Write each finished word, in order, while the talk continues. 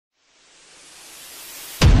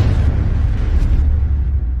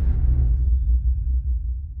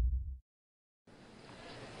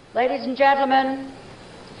Ladies and gentlemen,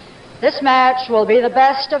 this match will be the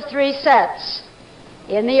best of 3 sets.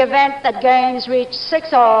 In the event that games reach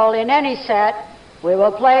 6-all in any set, we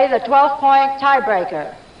will play the 12-point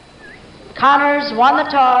tiebreaker. Connors won the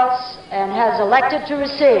toss and has elected to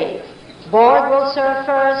receive. Borg will serve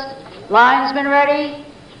first. Linesman ready.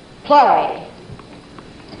 Play.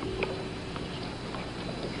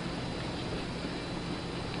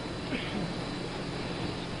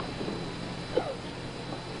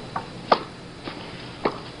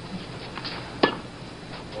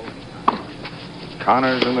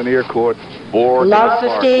 Connors in the near court. Borg. Love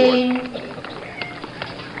 15.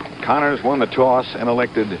 Connors won the toss and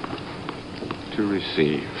elected to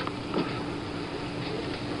receive.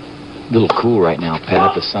 A little cool right now,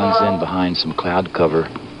 Pat. The sun's in behind some cloud cover.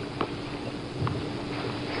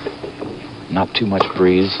 Not too much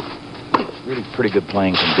breeze. Really pretty good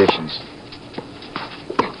playing conditions.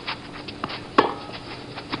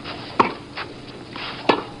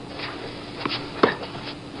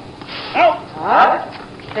 Up.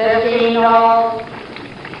 15-all.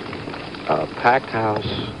 A packed house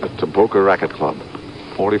at the Boca Racket Club.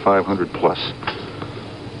 4,500 plus.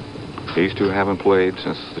 These two haven't played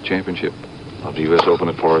since the championship of the U.S. Open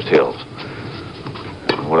at Forest Hills.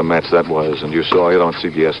 What a match that was, and you saw it on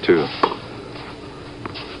CBS too.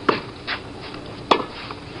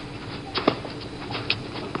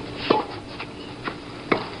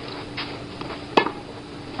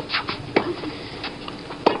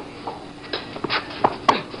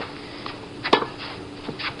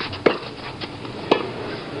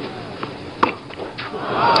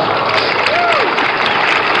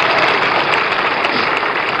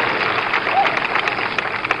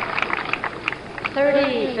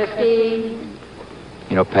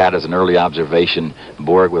 You know, Pat, as an early observation,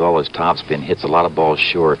 Borg, with all his topspin, hits a lot of balls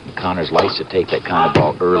short. Connors likes to take that kind of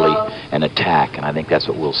ball early and attack, and I think that's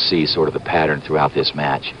what we'll see, sort of the pattern throughout this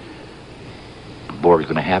match. Borg's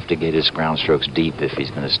going to have to get his ground strokes deep if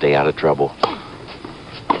he's going to stay out of trouble.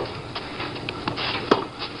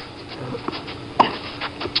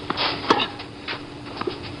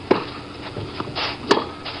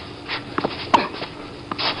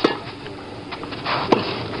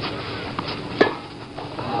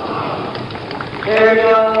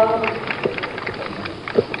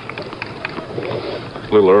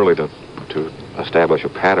 A little early to establish a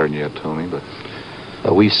pattern yet, Tony, but...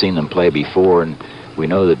 We've seen them play before, and we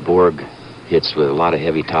know that Borg hits with a lot of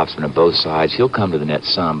heavy topspin on both sides. He'll come to the net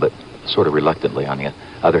some, but sort of reluctantly. On the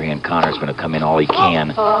other hand, Connor's going to come in all he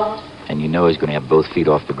can, and you know he's going to have both feet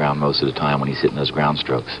off the ground most of the time when he's hitting those ground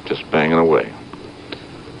strokes. Just banging away.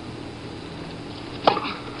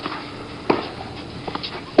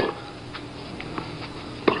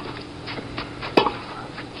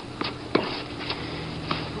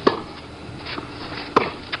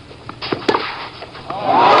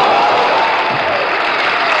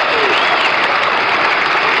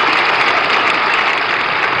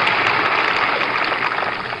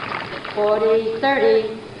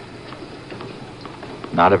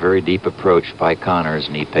 Not a very deep approach by Connors,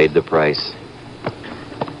 and he paid the price.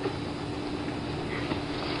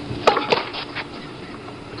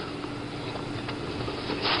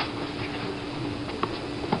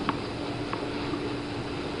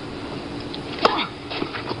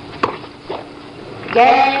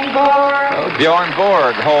 Björn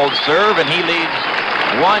Borg holds serve, and he leads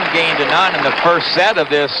 1-0 in the first set of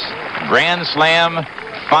this Grand Slam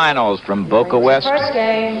Finals from Boca West,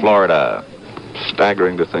 Florida.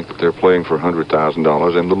 Staggering to think that they're playing for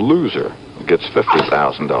 $100,000 and the loser gets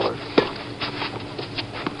 $50,000.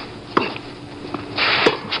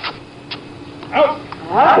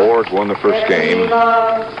 Borg won the first game,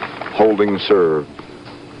 holding serve.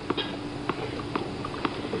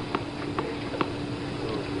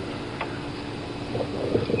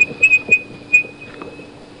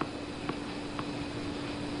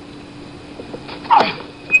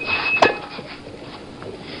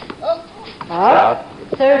 Up.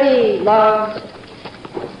 30, love.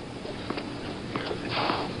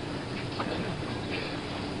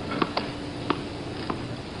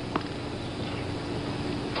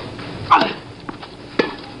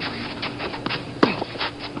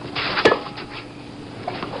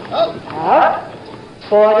 Up.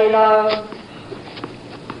 40, love.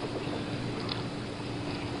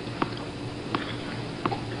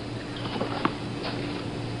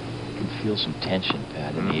 You can feel some tension,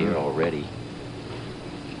 Pat, in the air already.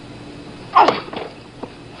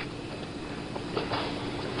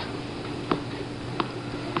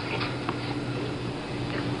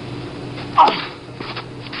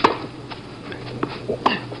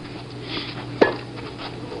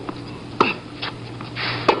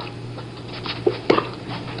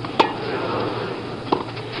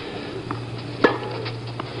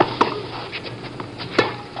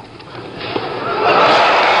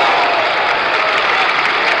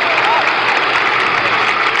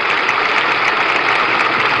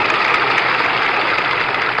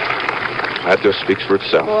 That just speaks for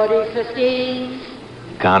itself.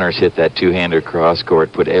 40-15. Connors hit that two-hander cross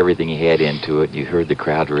court, put everything he had into it. You heard the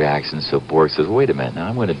crowd reaction, so Borg says, wait a minute, now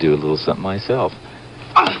I'm going to do a little something myself.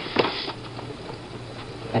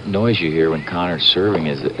 That noise you hear when Connors serving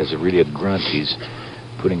is really a grunt. He's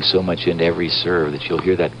putting so much into every serve that you'll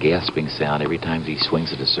hear that gasping sound every time he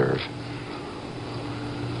swings at a serve.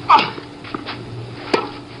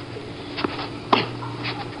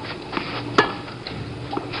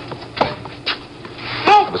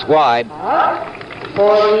 It was wide.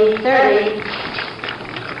 40-30.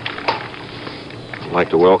 I'd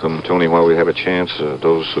like to welcome, Tony, while we have a chance,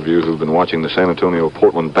 those of you who've been watching the San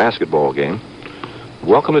Antonio-Portland basketball game.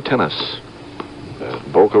 Welcome to tennis.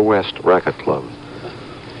 Boca West Racket Club.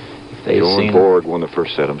 Björn Borg won the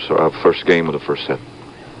first set. First game of the first set.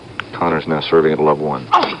 Connors now serving at love 1.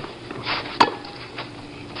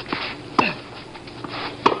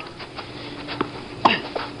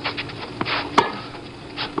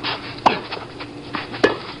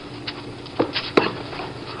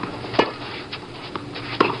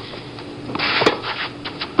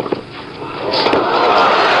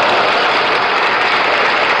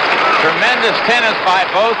 Tennis by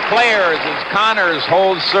both players as Connors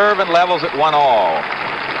holds serve and levels at 1-all.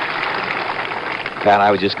 Pat,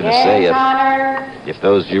 I was just going to say, if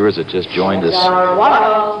those viewers that just joined us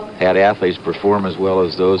had athletes perform as well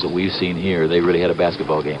as those that we've seen here, they really had a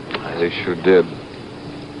basketball game. They sure did.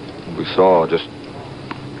 We saw just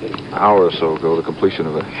an hour or so ago the completion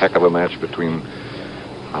of a heck of a match between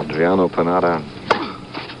Adriano Panada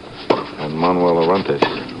and Manuel Orantes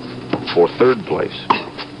for third place.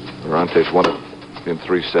 Orantes won it in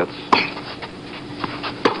 3 sets.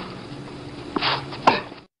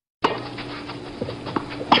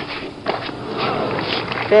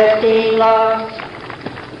 Love.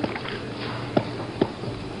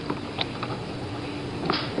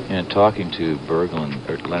 And talking to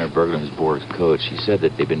Leonard Berglund, his Borg's coach, he said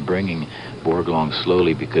that they've been bringing Borg along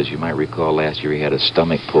slowly because you might recall last year he had a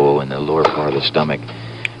stomach pull in the lower part of the stomach,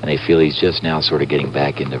 and they feel he's just now sort of getting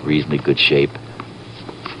back into reasonably good shape.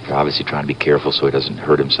 They're obviously trying to be careful so he doesn't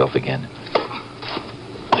hurt himself again.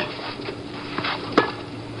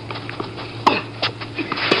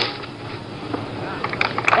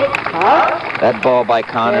 That ball by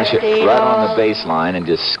Connors hit right on the baseline and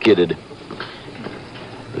just skidded.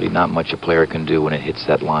 Really not much a player can do when it hits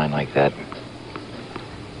that line like that.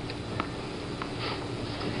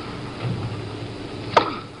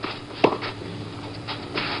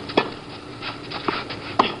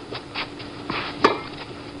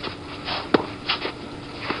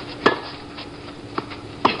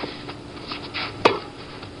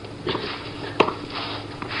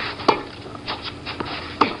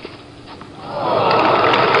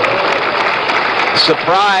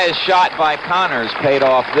 Surprise shot by Connors paid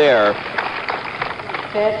off there.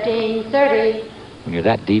 15-30. When you're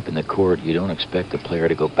that deep in the court, you don't expect the player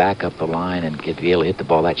to go back up the line and be able to hit the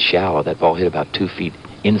ball that shallow. That ball hit about 2 feet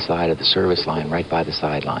inside of the service line, right by the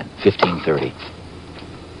sideline. 15-30.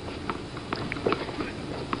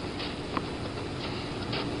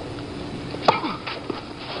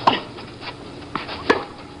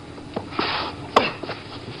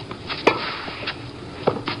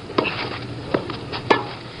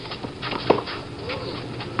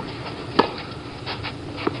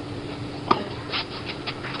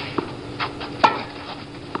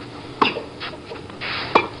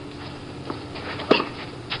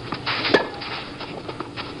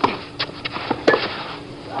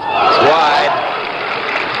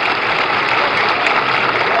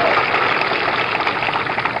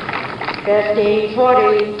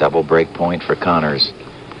 Double break point for Connors.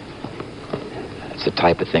 That's the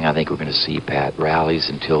type of thing I think we're going to see, Pat. Rallies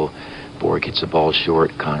until Borg hits the ball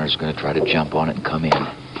short. Connors is going to try to jump on it and come in.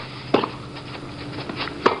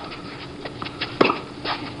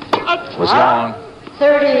 Was long.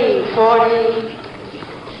 30-40.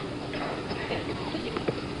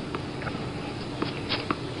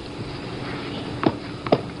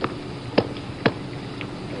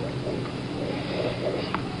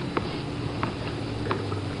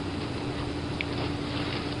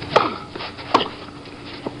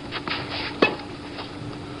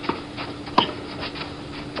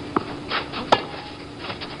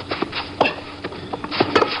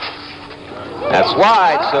 That's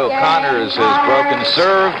wide, so Connors has broken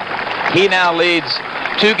serve. He now leads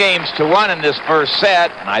 2-1 in this first set,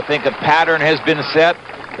 and I think a pattern has been set.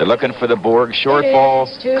 They're looking for the Borg short ball.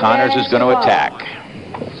 Connors is going to attack.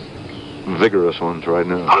 Vigorous ones right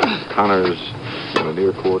now. Connors in the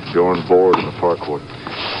near court, Björn Borg in the far court.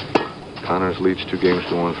 Connors leads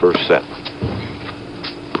 2-1 first set.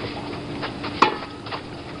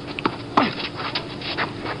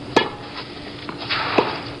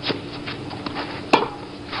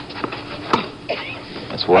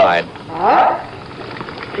 That's wide.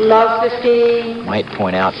 Love 15. Might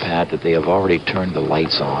point out, Pat, that they have already turned the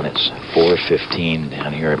lights on. It's 4:15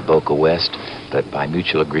 down here at Boca West, but by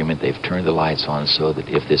mutual agreement, they've turned the lights on so that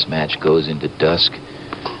if this match goes into dusk,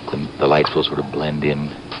 the lights will sort of blend in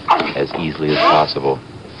as easily as possible.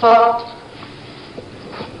 Fault.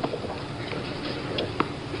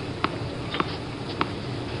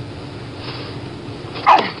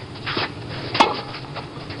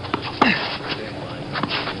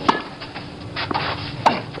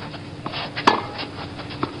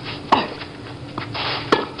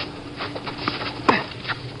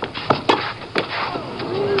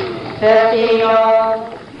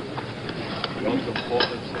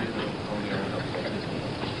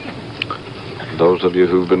 Those of you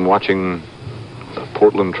who've been watching the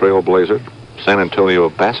Portland Trail Blazer San Antonio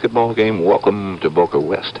basketball game, welcome to Boca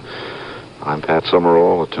West. I'm Pat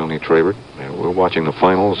Summerall with Tony Trabert, and we're watching the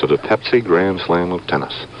finals of the Pepsi Grand Slam of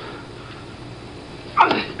tennis.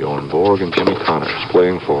 Björn Borg and J.Connors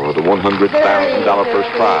playing for the $100,000 first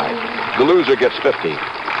prize. The loser gets 50.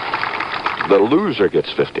 The loser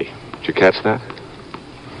gets 50. Did you catch that?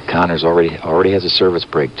 Connors already has a service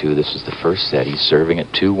break, too. This is the first set. He's serving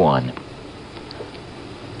at 2-1.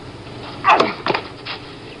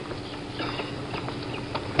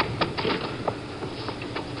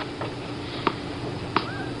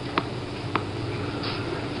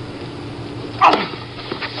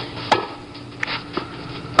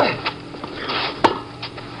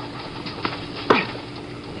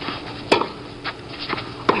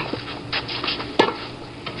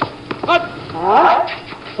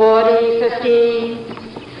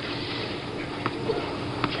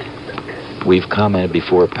 We've commented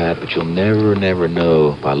before, Pat, but you'll never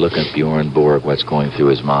know by looking at Björn Borg what's going through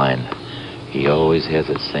his mind. He always has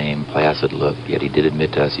that same placid look, yet he did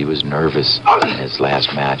admit to us he was nervous in his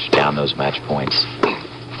last match, down those match points.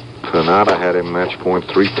 Canada had him match point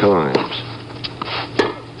 3 times.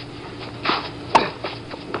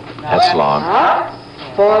 That's long.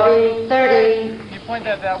 40-30. Can you point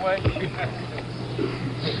that way?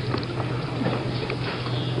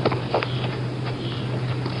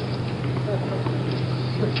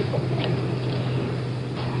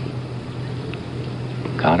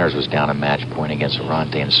 Connors was down a match point against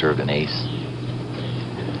Arante and served an ace.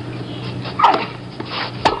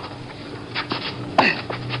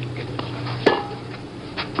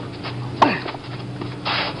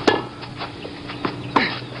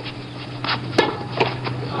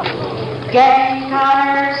 Game,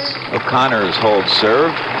 Connors. O'Connors holds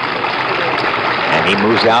serve. And he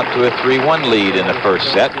moves out to a 3-1 lead in the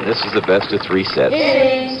first set. This is the best of 3 sets.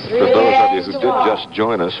 For those of you who did just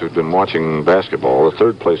join us, who'd been watching basketball, the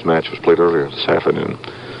third place match was played earlier this afternoon.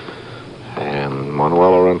 And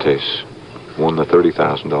Manuel Orantes won the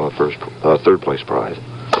 $30,000 third place prize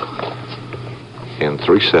in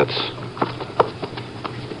 3 sets.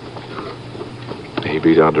 He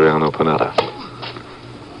beat Adriano Panetta.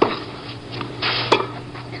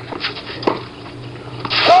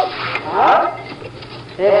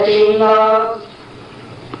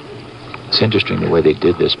 It's interesting the way they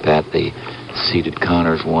did this, Pat. They seeded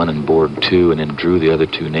Connors 1 and Borg 2 and then drew the other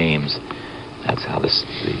 2 names. That's how the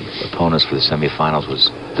opponents for the semifinals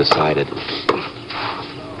was decided.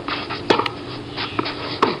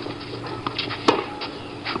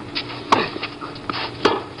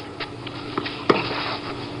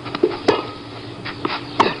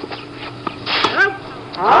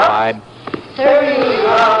 Tied. 30.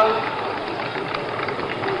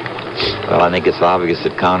 Well, I think it's obvious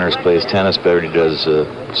that Connors plays tennis better than he does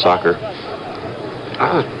soccer.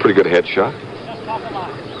 Pretty good headshot.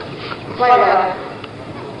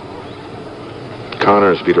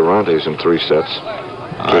 Connors beat Orantes in 3 sets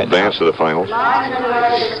to advance to the finals.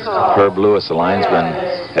 Herb Lewis, the linesman,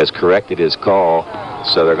 has corrected his call,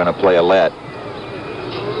 so they're going to play a let.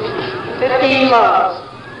 15 love.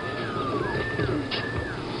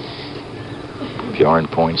 Bjorn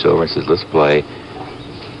points over and says, let's play.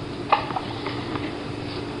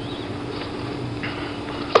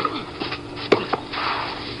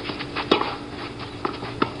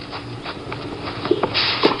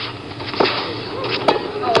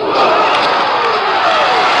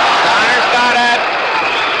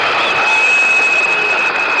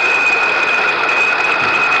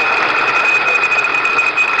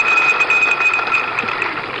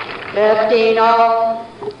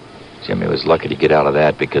 Jimmy was lucky to get out of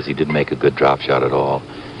that because he didn't make a good drop shot at all.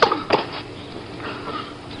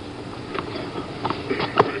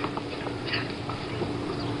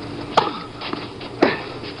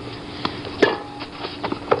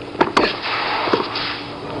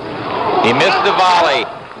 He missed the volley.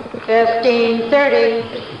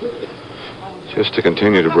 15-30. Just to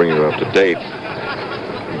continue to bring you up to date,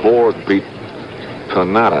 Borg beat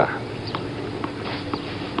Panada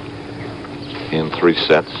in 3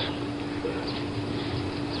 sets.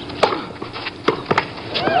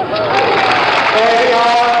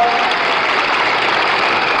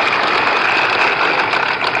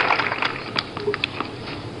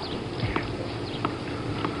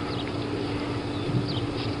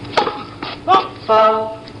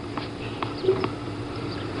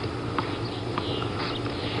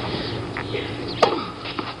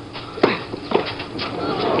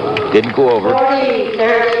 Didn't go over.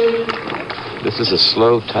 40-30. This is a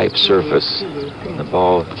slow type surface. When the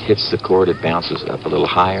ball hits the court, it bounces up a little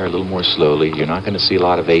higher, a little more slowly. You're not going to see a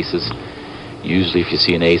lot of aces. Usually if you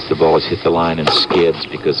see an ace, the ball has hit the line and skids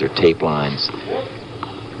because they're tape lines.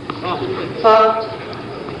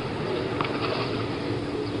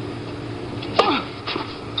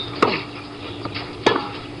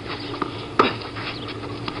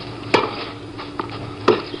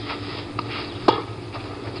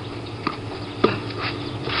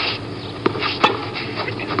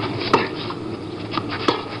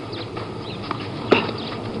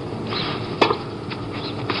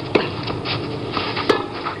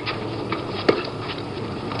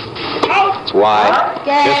 It's wide.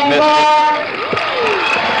 Just missed it.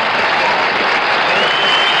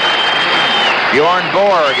 Björn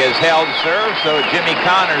Borg has held serve, so Jimmy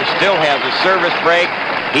Connors still has a service break.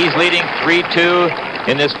 He's leading 3-2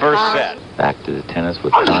 in this first set. Back to the tennis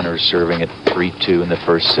with Connors serving at 3-2 in the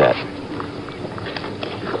first set.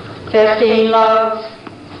 15 love.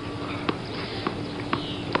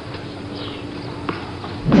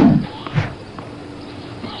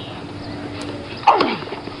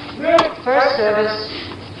 First service.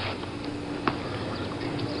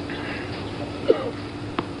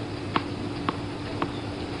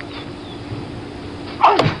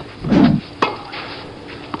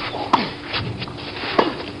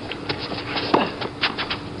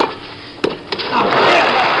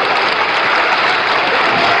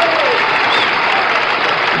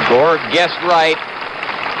 Borg guessed right.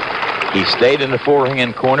 He stayed in the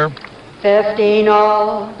forehand corner. 15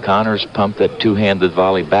 all. Connors pumped that two-handed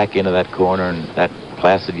volley back into that corner, and that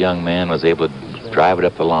placid young man was able to drive it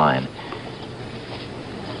up the line.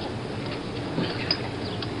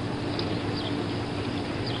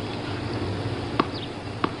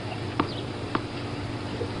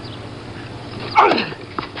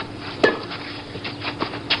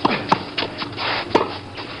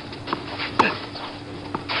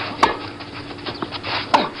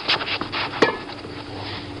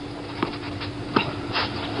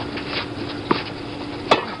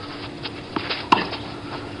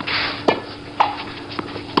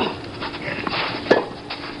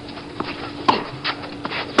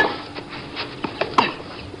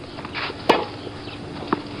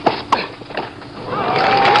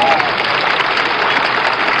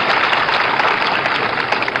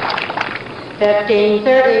 And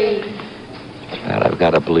I've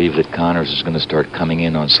got to believe that Connors is going to start coming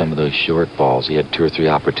in on some of those short balls. He had 2 or 3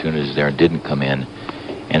 opportunities there and didn't come in.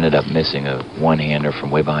 Ended up missing a one-hander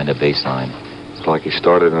from way behind the baseline. It's like he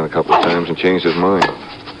started in a couple of times and changed his mind.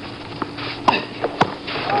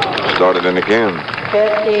 Started in again.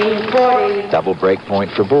 15-40. Double break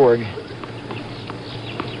point for Borg.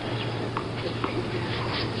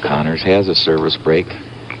 Connors has a service break.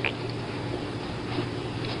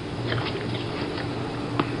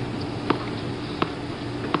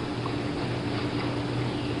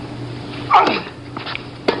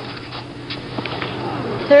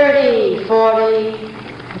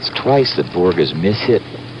 It's twice that Borg has mishit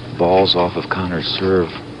balls off of Connors' serve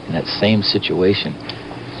in that same situation.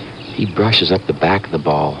 He brushes up the back of the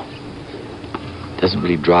ball. Doesn't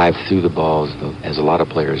really drive through the ball as a lot of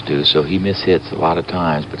players do, so he mishits a lot of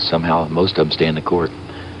times, but somehow most of them stay in the court.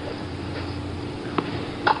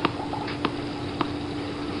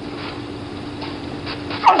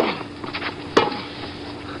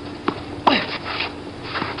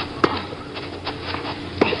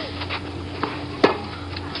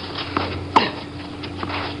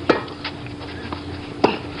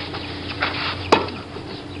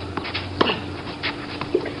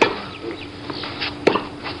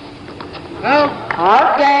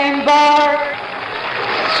 Out game, Borg.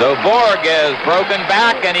 So Borg has broken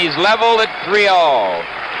back and he's leveled at 3-all.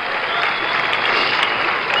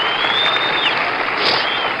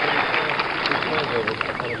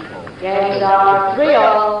 Games are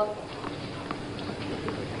 3-all.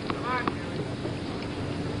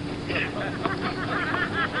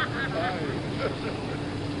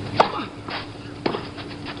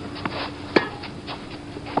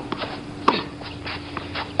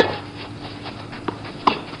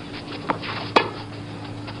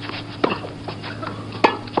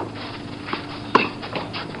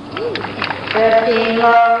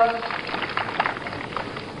 love.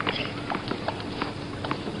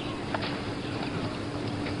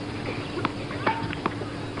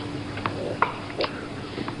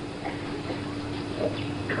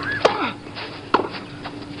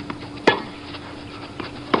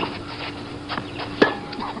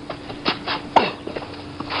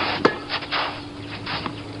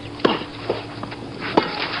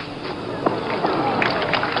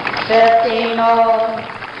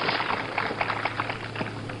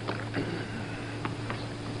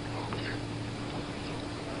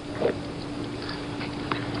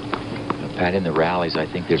 Pat, in the rallies, I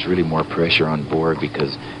think there's really more pressure on Borg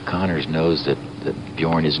because Connors knows that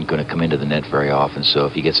Bjorn isn't going to come into the net very often, so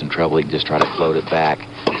if he gets in trouble, he can just try to float it back.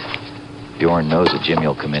 Bjorn knows that Jimmy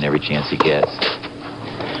will come in every chance he gets.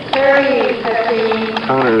 30-15.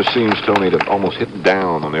 Connors seems, Tony, to almost hit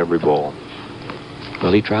down on every ball.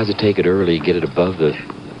 Well, he tries to take it early, get it above the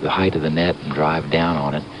height of the net and drive down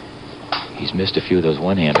on it. He's missed a few of those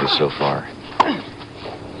one-handers so far.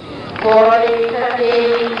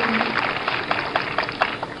 40-15.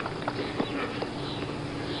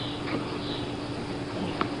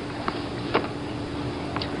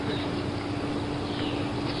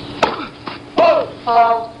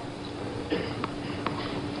 Fault.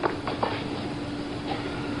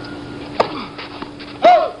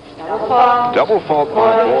 Double fault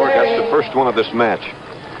by Borg. That's the first one of this match.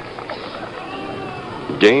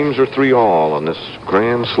 Games are 3-all on this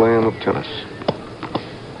Grand Slam of tennis.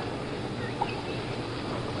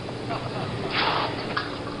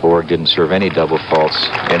 Borg didn't serve any double faults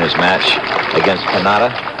in his match against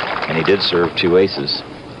Canada, and he did serve 2 aces.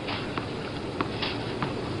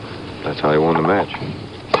 That's how he won the match.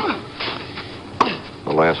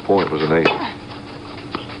 The last point was an ace.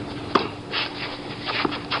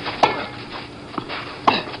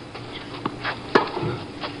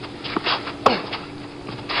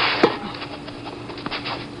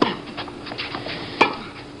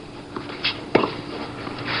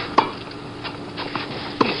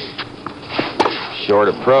 Short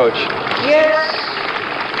approach. Yes.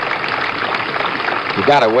 He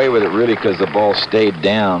got away with it really because the ball stayed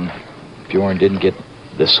down. Bjorn didn't get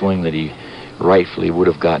the swing that he rightfully would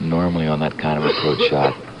have gotten normally on that kind of approach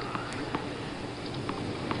shot.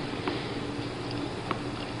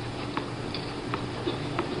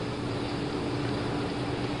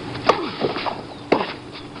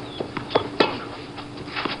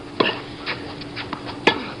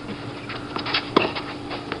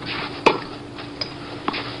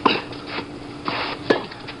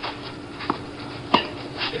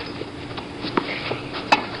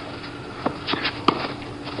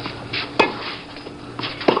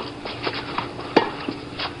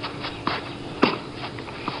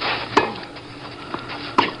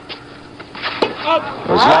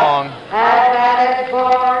 It was long.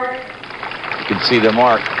 You can see the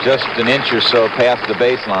mark just an inch or so past the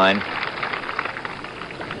baseline.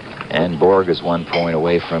 And Borg is 1 point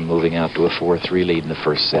away from moving out to a 4-3 lead in the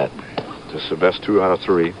first set. Just the best 2 out of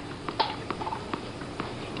 3.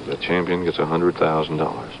 The champion gets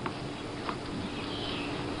 $100,000.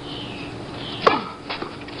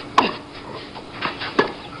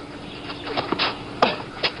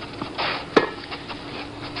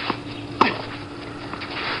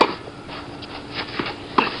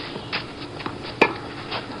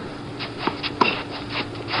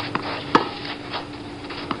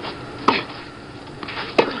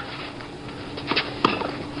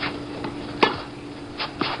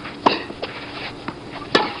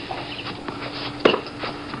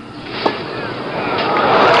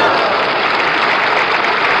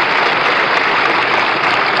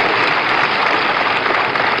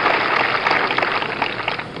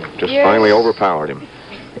 Just finally overpowered him.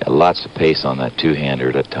 Yeah, lots of pace on that 2-hander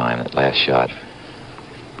at a time, that last shot.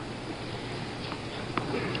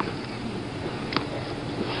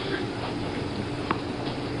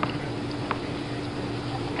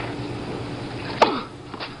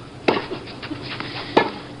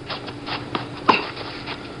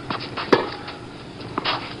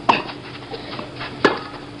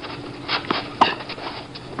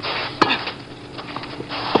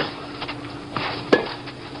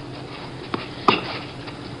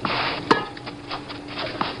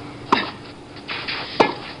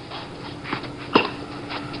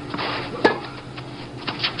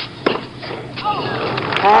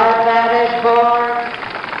 Advantage Borg.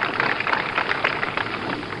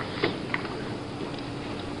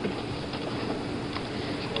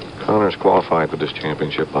 Connors qualified for this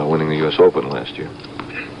championship by winning the U.S. Open last year.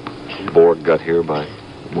 Borg got here by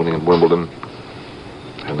winning at Wimbledon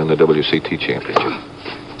and then the WCT championship.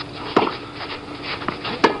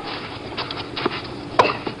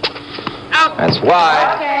 That's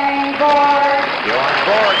why Okay, Borg. Björn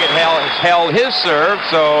Borg has held his serve,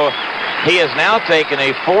 so he has now taken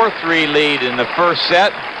a 4-3 lead in the first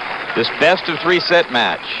set. This best-of-3 set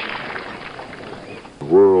match.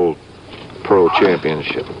 World Pro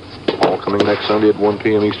Championship. All coming next Sunday at 1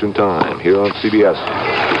 p.m. Eastern Time here on CBS.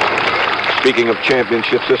 Speaking of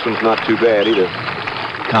championships, this one's not too bad either.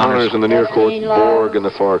 Connors in the near court, Borg in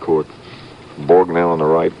the far court. Borg now on the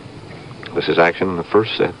right. This is action in the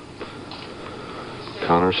first set.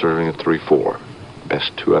 Connors serving at 3-4.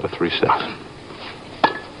 Best 2 out of 3 sets.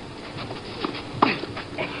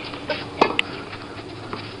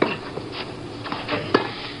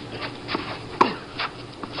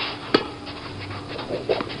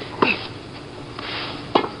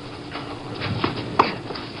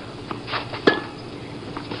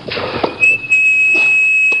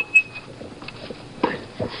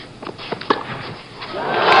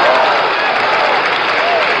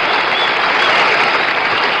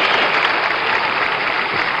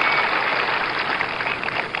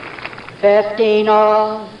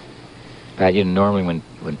 All. Pat, you know, normally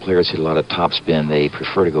when players hit a lot of topspin, they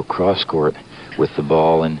prefer to go cross-court with the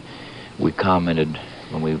ball, and we commented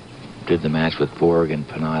when we did the match with Borg and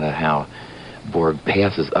Panada how Borg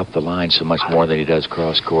passes up the line so much more than he does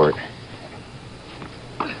cross-court.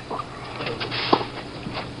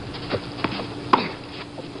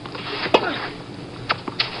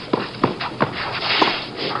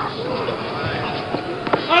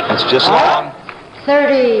 That's just long.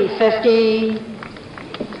 30-15.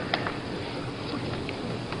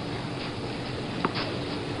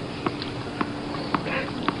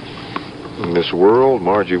 Miss World,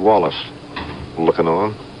 Margie Wallace, looking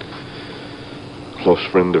on. Close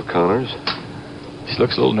friend of Connors. She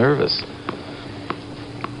looks a little nervous.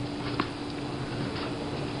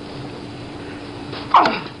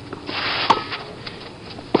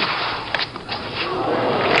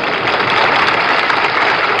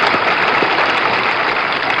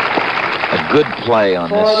 Good play on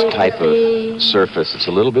this type of surface. It's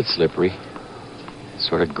a little bit slippery.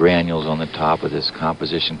 Sort of granules on the top of this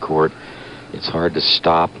composition court. It's hard to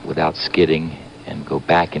stop without skidding and go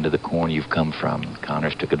back into the corner you've come from.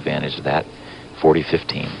 Connors took advantage of that.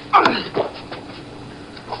 40-15.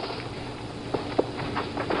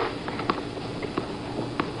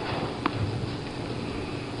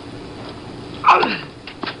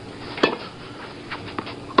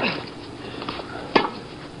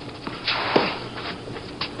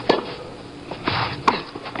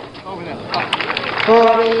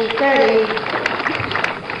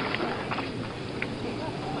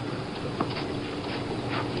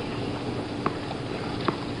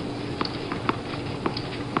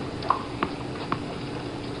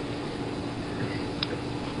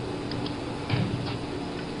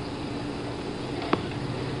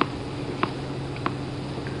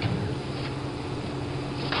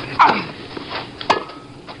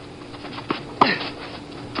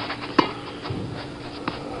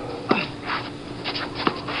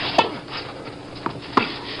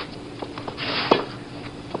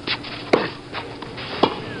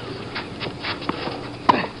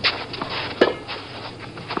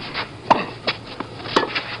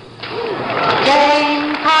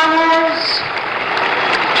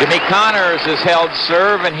 J.Connors has held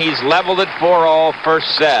serve, and he's leveled it 4-all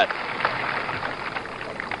first set.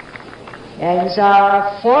 Ends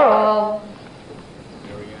are 4-all.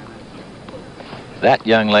 That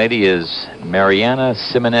young lady is Mariana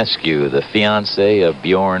Simonescu, the fiancée of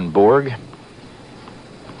Björn Borg.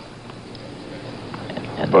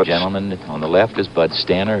 And the gentleman on the left is Bud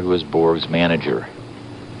Stanner, who is Borg's manager.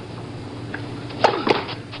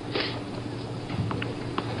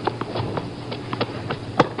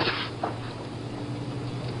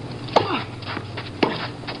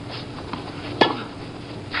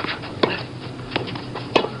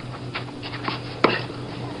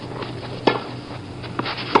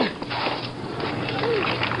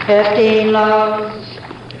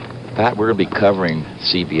 Pat, we're going to be covering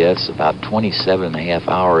CBS about 27.5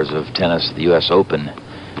 hours of tennis at the U.S. Open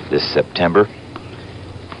this September,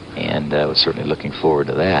 and we're certainly looking forward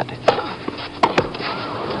to that.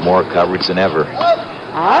 More coverage than ever.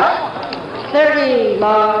 30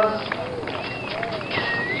 love.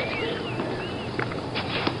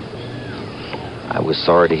 I was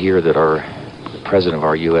sorry to hear that the president of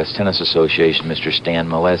our U.S. Tennis Association, Mr. Stan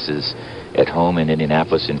Milles, is at home in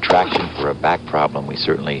Indianapolis in traction for a back problem. We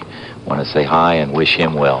certainly want to say hi and wish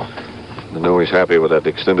him well. I know he's happy with that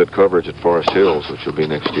extended coverage at Forest Hills, which will be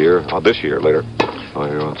next year, this year later,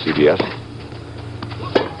 here on CBS.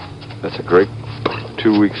 That's a great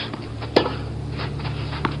 2 weeks.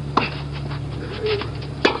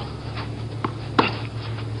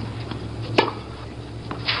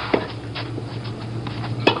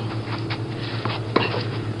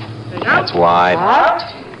 wide. Out.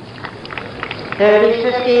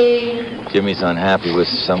 30-15. Jimmy's unhappy with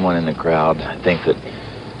someone in the crowd. I think that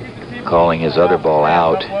calling his other ball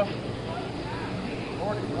out.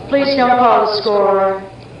 Please don't call the score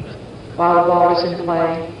while the ball is in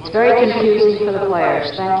play. It's very confusing for the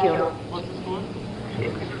players. Thank you.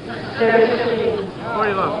 30-15.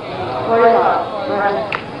 40 love. 40 love.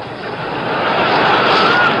 Right.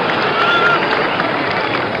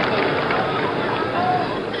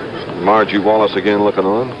 Margie Wallace again looking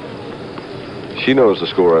on. She knows the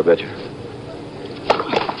score, I bet you.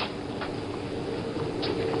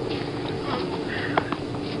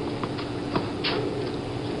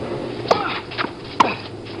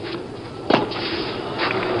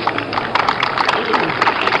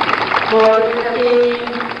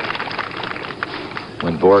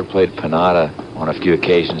 When Borg played Panada on a few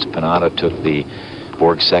occasions, Panada took the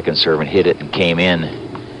Borg second serve and hit it and came in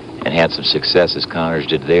and had some success as Connors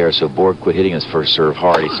did there. So Borg quit hitting his first serve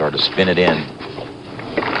hard. He started to spin it in.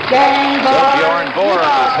 So Björn Borg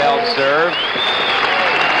has held serve.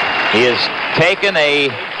 He has taken a...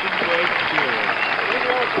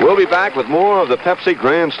 We'll be back with more of the Pepsi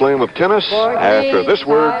Grand Slam of tennis after this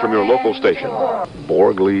word from your local station.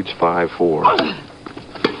 Borg leads 5-4.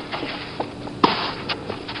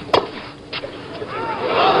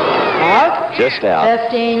 Just out.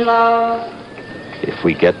 15 love. If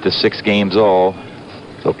we get the 6 games all,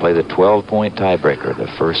 they'll play the 12-point tiebreaker. The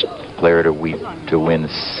first player to win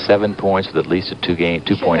 7 points with at least a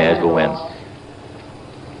 2-point edge will win. A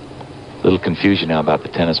little confusion now about the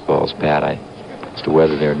tennis balls, Pat, as to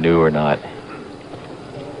whether they're new or not.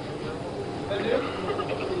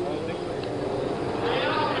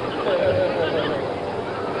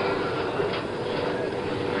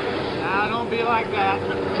 Now, don't be like that.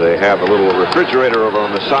 They have a little refrigerator over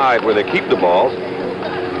on the side where they keep the balls.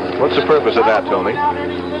 What's the purpose of that, Tony?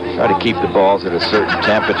 Try to keep the balls at a certain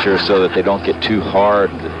temperature so that they don't get too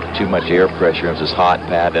hard, too much air pressure. If it's hot,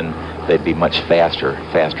 Pat, and they'd be much faster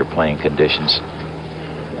playing conditions.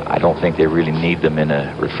 I don't think they really need them in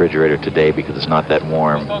a refrigerator today because it's not that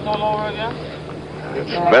warm.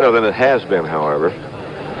 It's better than it has been, however.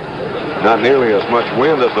 Not nearly as much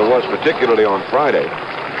wind as there was, particularly on Friday,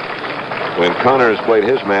 when Connors played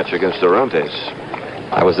his match against Arantes.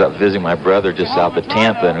 I was up visiting my brother just south of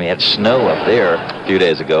Tampa, and we had snow up there a few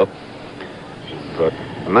days ago. But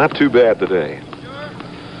not too bad today.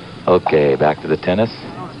 Okay, back to the tennis.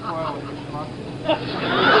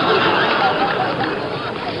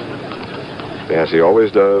 As he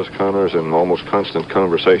always does, Connors in almost constant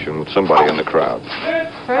conversation with somebody in the crowd.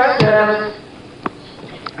 First serve.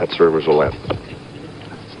 That server's a left.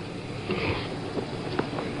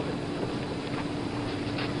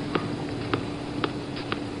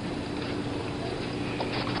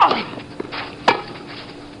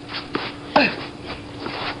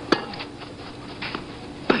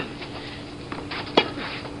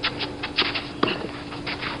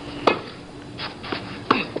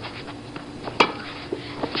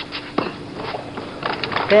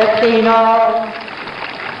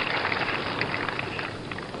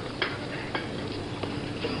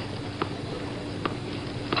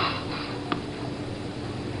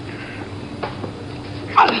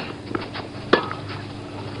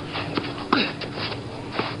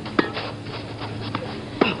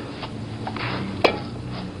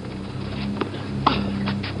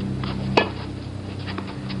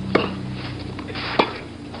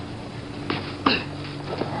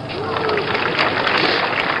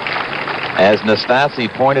 As Nastasi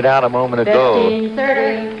pointed out a moment ago,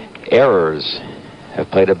 15-30. errors have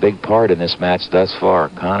played a big part in this match thus far.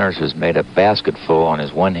 Connors has made a basketful on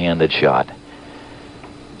his one-handed shot.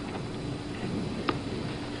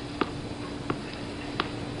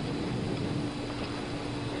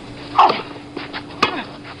 What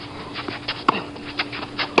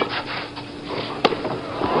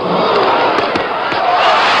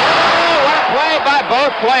a play by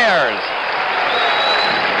both players.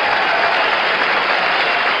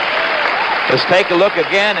 Let's take a look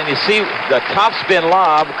again, and you see the topspin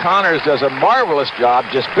lob. Connors does a marvelous job,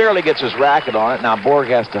 just barely gets his racket on it. Now Borg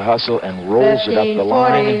has to hustle and rolls it up the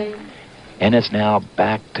line. And it's now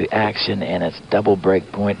back to action, and it's double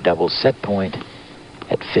break point, double set point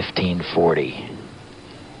at 15-40.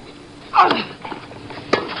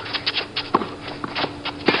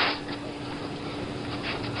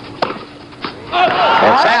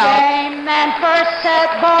 That's out. Game and first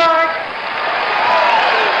set, Borg.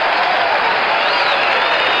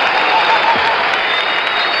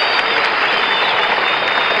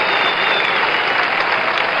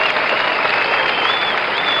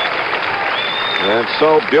 And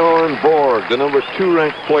so Björn Borg, the number 2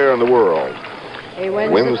 ranked player in the world, he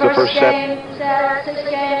wins the first set. 6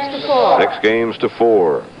 games to 4. 6 games to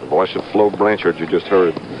 4. The voice of Flo Blanchard you just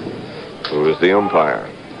heard, who is the umpire.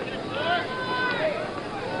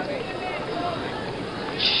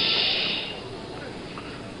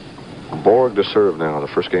 Borg to serve now, the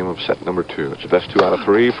first game of set number 2. It's the best 2 out of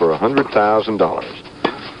 3 for $100,000.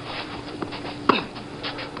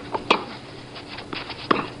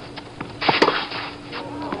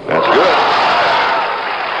 That's good.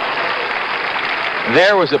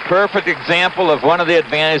 There was a perfect example of one of the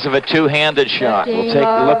advantages of a two-handed shot. We'll take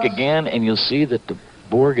a look again, and you'll see that the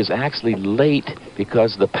Borg is actually late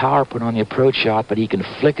because of the power put on the approach shot, but he can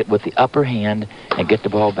flick it with the upper hand and get the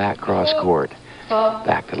ball back cross court.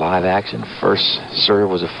 Back to live action. First serve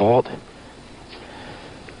was a fault.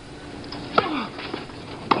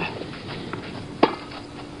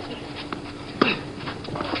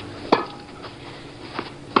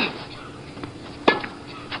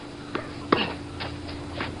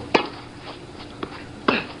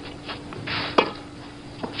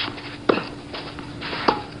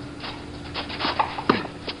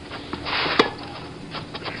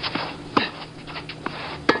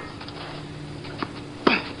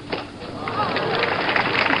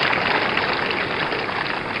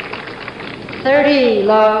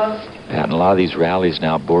 Love. And a lot of these rallies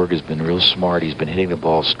now, Borg has been real smart. He's been hitting the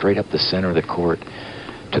ball straight up the center of the court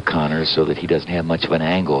to Connors so that he doesn't have much of an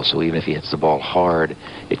angle. So even if he hits the ball hard,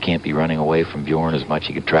 it can't be running away from Bjorn as much.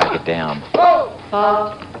 He can track it down.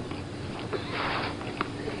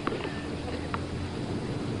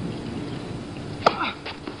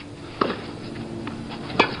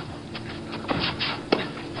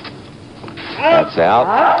 That's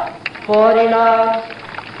out. 40 love.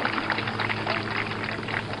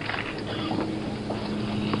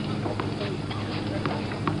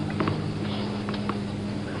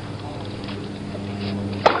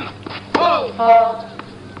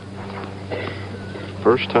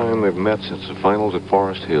 First time they've met since the finals at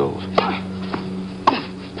Forest Hills,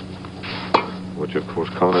 which of course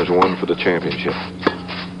Connors won for the championship.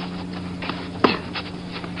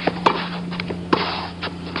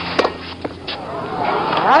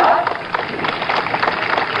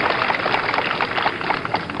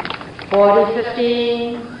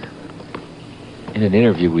 In an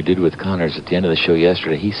interview we did with Connors at the end of the show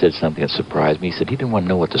yesterday, he said something that surprised me. He said he didn't want to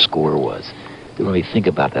know what the score was. Didn't really think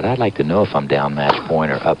about that. I'd like to know if I'm down match point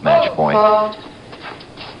or up match point.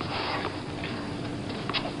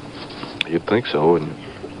 You'd think so, wouldn't you?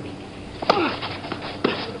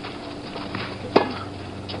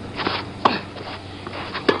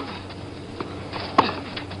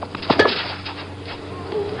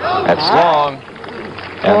 That's long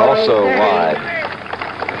and also wide.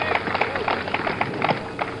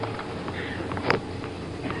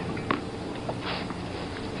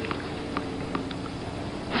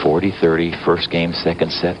 .30, first game,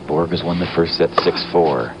 second set. Borg has won the first set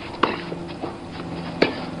 6-4.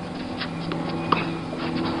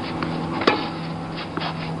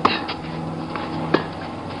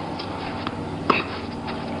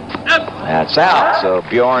 That's out. So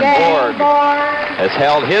Björn Borg has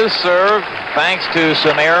held his serve thanks to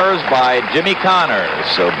some errors by Jimmy Connors.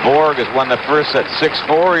 So Borg has won the first set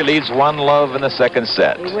 6-4. He leads 1-love in the second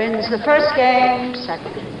set. He wins the first game,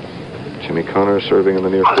 second. Jimmy Connors serving in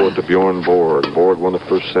the near court to Björn Borg. Borg won the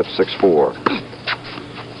first set 6-4.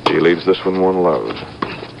 He leads this one 1-love.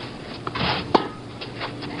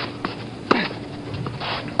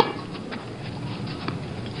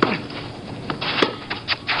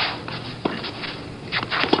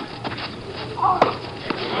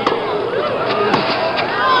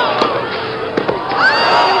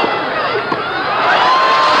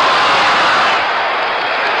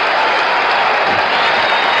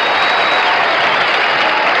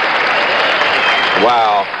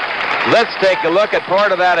 Let's take a look at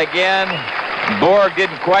part of that again. Borg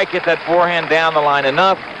didn't quite get that forehand down the line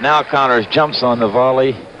enough. Now Connors jumps on the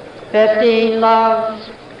volley. 15 loves.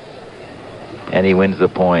 And he wins the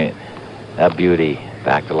point. A beauty.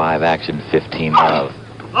 Back to live action, 15-love.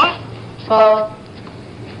 Fault.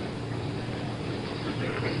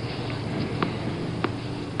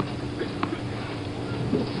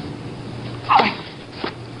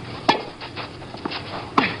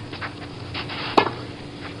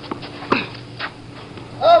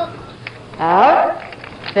 Out.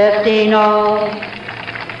 15-all.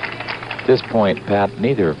 At this point, Pat,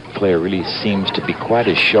 neither player really seems to be quite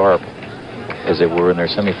as sharp as they were in their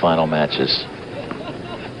semifinal matches.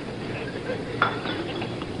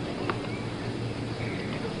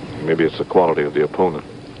 Maybe it's the quality of the opponent.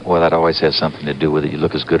 Well, that always has something to do with it. You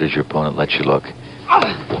look as good as your opponent lets you look.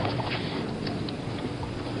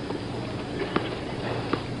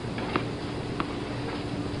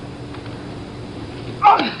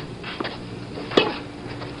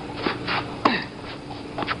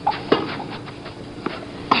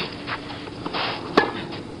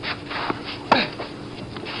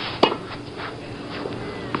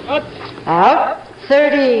 Out,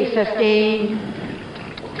 30-15.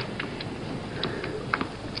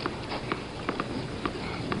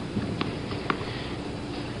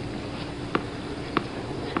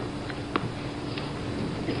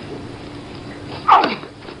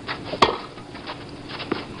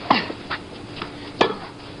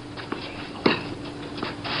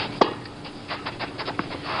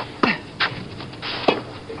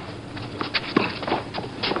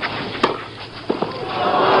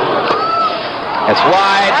 That's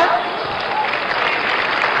wide.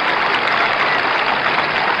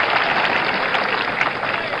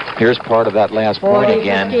 Here's part of that last point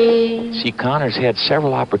again. See, Connors had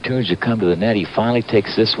several opportunities to come to the net. He finally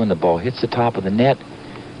takes this one. The ball hits the top of the net.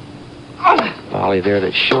 Volley there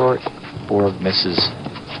that's short. Borg misses.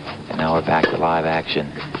 And now we're back to live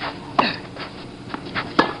action.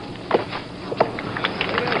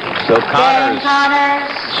 So Connors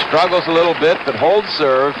struggles a little bit, but holds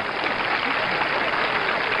serve.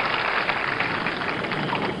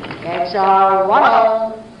 It's our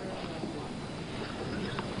 1-0.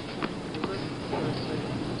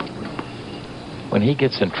 When he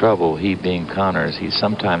gets in trouble, he being Connors, he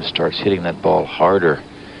sometimes starts hitting that ball harder.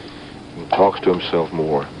 He talks to himself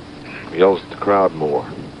more. He yells at the crowd more.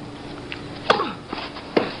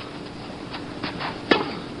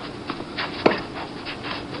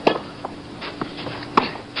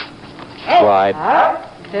 Wide.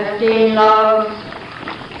 15 love.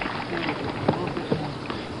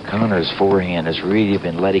 Connors' forehand has really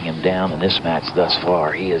been letting him down in this match thus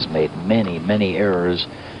far. He has made many, many errors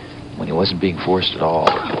when he wasn't being forced at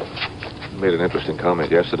all. He made an interesting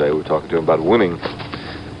comment yesterday. We were talking to him about winning.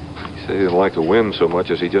 He said he didn't like to win so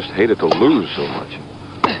much as he just hated to lose so much.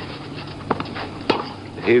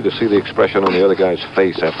 He hated to see the expression on the other guy's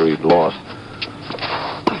face after he'd lost.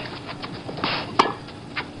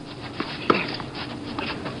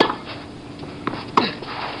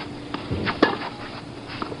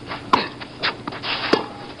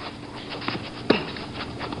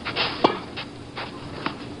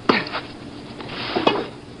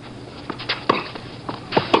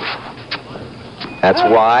 That's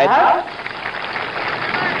wide.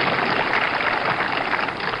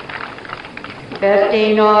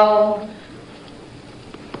 15-0.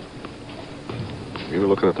 You're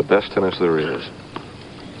looking at the best tennis there is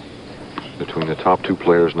between the top two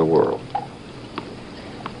players in the world.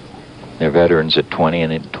 They're veterans at 20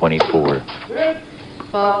 and at 24.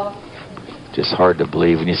 Just hard to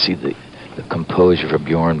believe when you see the composure of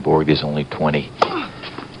Björn Borg. He's only 20.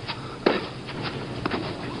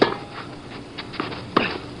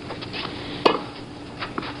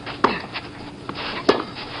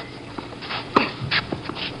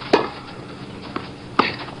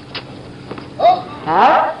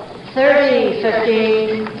 Out,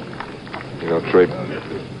 30-15. You know, Trey,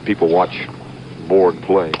 people watch Borg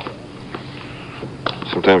play.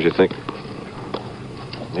 Sometimes you think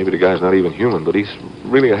maybe the guy's not even human, but he's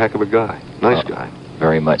really a heck of a guy. Nice guy.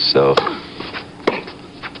 Very much so.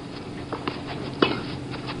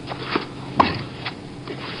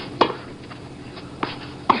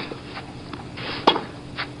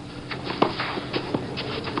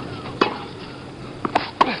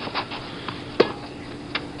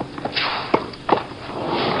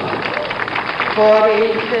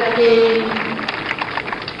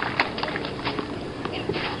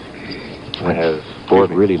 What Borg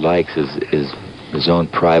really likes is his own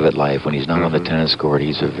private life. When he's not on the tennis court,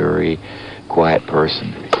 he's a very quiet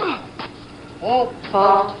person.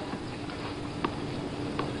 Fault.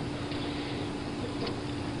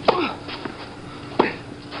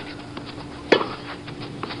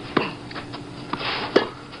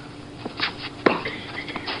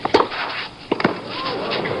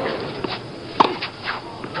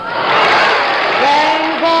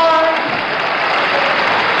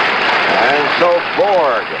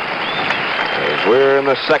 Borg, as we're in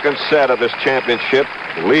the second set of this championship,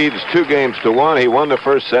 leads 2-1. He won the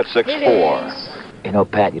first set 6-4. You know,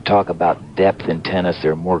 Pat, you talk about depth in tennis.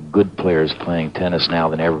 There are more good players playing tennis now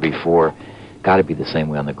than ever before. Got to be the same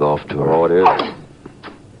way on the golf tour. Oh, it is.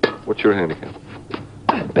 What's your handicap?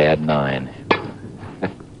 Bad 9.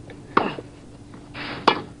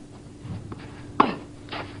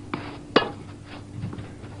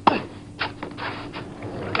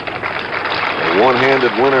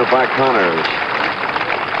 One-handed winner by Connors.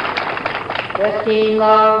 15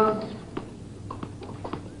 love.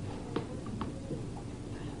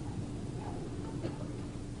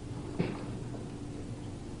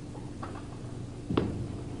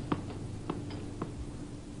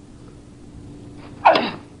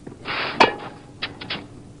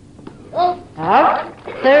 Out.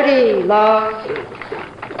 30 love.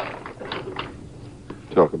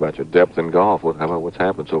 Talk about your depth in golf. How about what's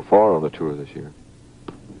happened so far on the tour this year?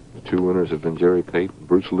 The two winners have been Jerry Pate and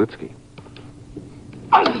Bruce Litsky.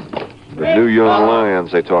 The new young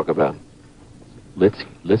lions they talk about.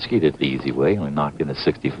 Litsky did the easy way. Only knocked in a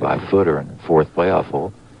 65-footer in the fourth playoff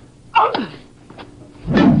hole.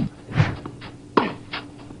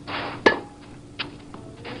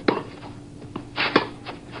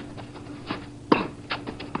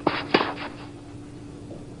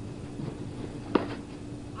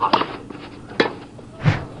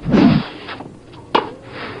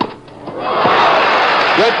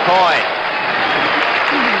 Good point.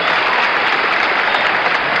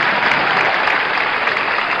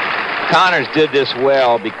 Connors did this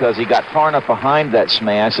well because he got far enough behind that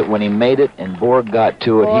smash that when he made it and Borg got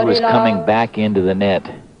to it, he was coming back into the net.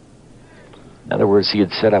 In other words, he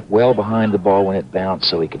had set up well behind the ball when it bounced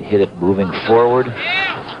so he could hit it moving forward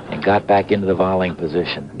and got back into the volleying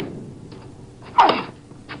position.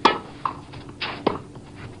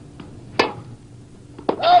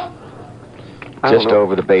 Just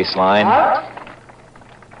over the baseline.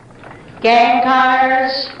 Game,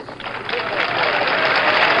 Connors.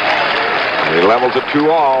 He levels it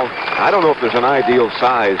 2-all. I don't know if there's an ideal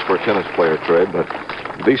size for a tennis player, Fred, but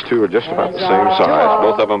these two are just about the same size.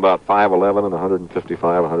 Both of them about 5'11" and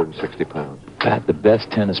 155, 160 pounds. Pat, the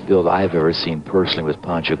best tennis build I've ever seen personally was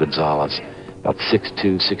Pancho Gonzalez. About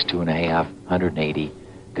 6'2", 6'2 and a half, 180.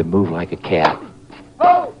 Could move like a cat.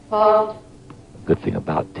 Good thing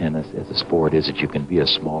about tennis as a sport is that you can be a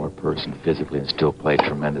smaller person physically and still play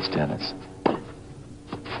tremendous tennis.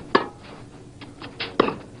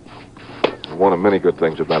 One of many good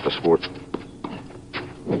things about the sport.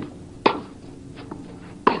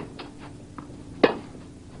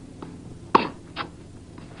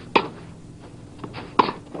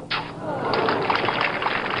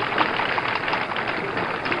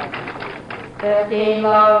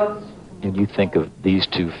 And you think of these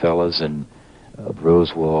two fellas and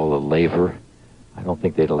Rosewall, Laver, I don't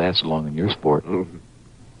think they'd last long in your sport. Mm-hmm.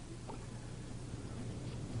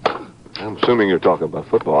 I'm assuming you're talking about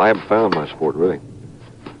football. I haven't found my sport, really.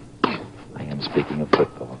 I am speaking of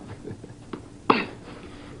football.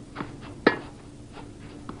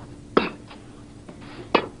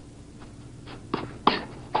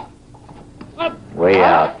 Way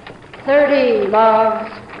out. 30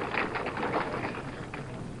 love.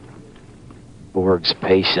 Borg's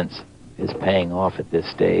patience is paying off at this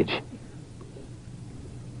stage.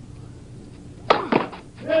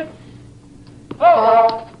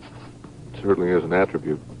 Certainly is an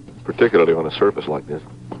attribute, particularly on a surface like this.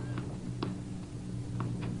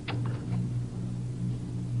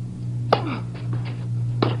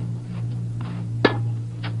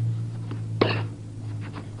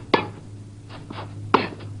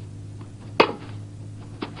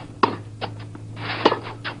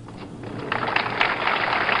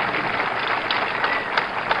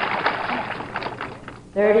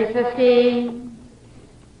 $30.15.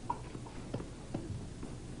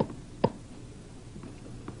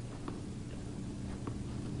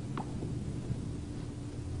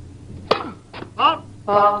 Up.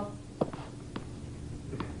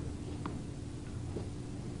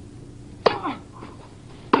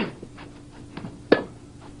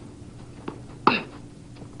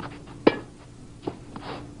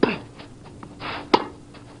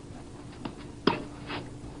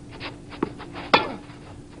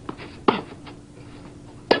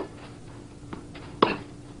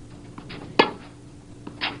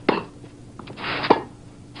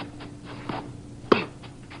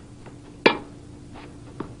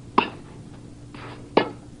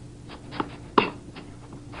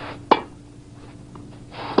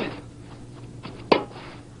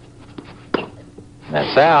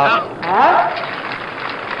 That's out. Out.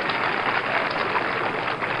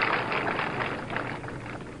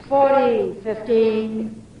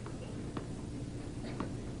 $40.15.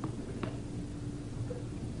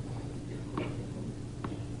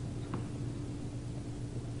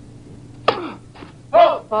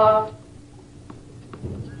 Oh.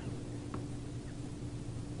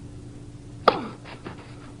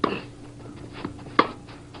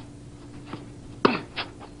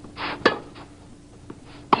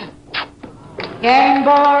 Game,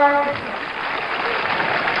 Borg.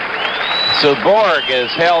 So Borg has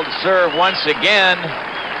held serve once again.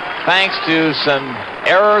 Thanks to some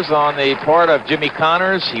errors on the part of Jimmy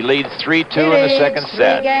Connors, he leads 3-2 in the second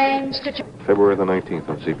set. February the 19th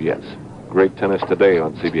on CBS. Great Tennis Today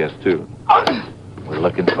on CBS 2. We're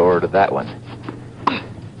looking forward to that one.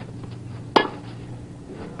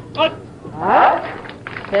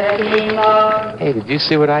 Hey, did you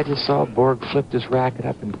see what I just saw? Borg flipped his racket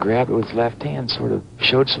up and grabbed it with his left hand, sort of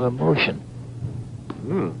showed some emotion.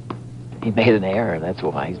 He made an error, that's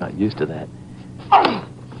why. He's not used to that.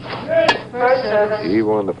 He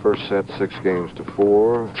won the first set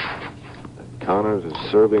 6-4. Connors is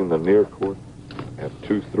serving the near court at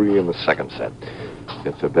 2-3 in the second set.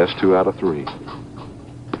 It's the best 2 out of 3.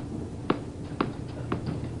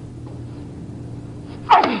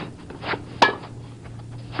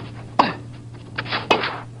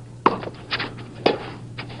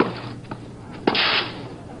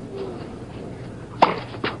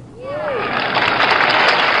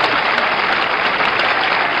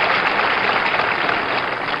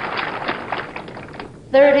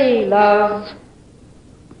 Love.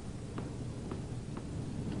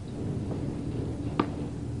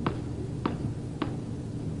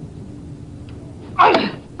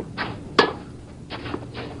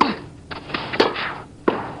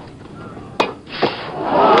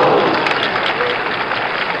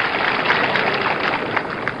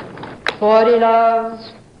 Forty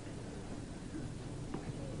loves.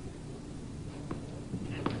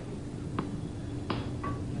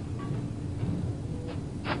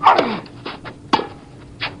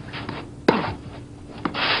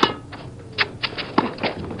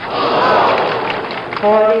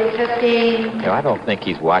 You know, I don't think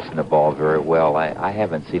he's watching the ball very well. I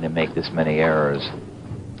haven't seen him make this many errors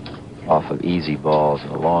off of easy balls in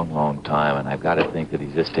a long, long time, and I've got to think that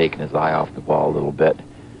he's just taking his eye off the ball a little bit,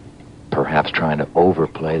 perhaps trying to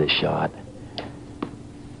overplay the shot.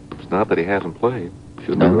 It's not that he hasn't played.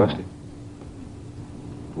 Shouldn't be rusty.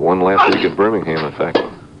 Won last week in Birmingham, in fact.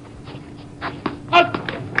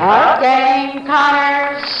 Out game,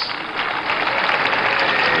 Connors.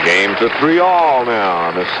 Game's a 3-all now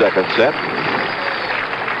in the second set.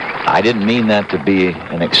 I didn't mean that to be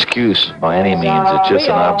an excuse by any means. It's just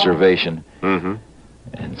an observation. And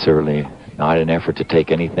certainly not an effort to take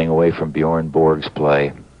anything away from Björn Borg's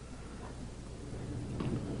play.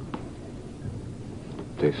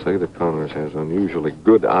 They say that Connors has unusually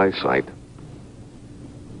good eyesight,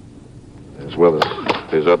 as well as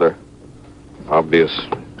his other obvious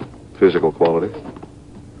physical qualities.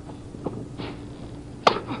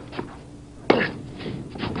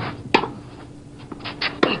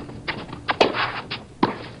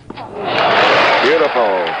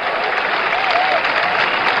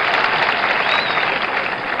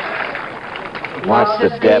 Watch the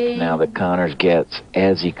depth now that Connors gets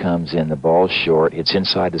as he comes in. The ball's short. It's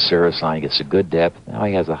inside the service line. He gets a good depth. Now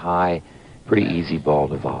he has a high, pretty easy ball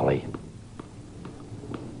to volley.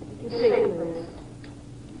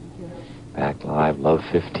 Back live, love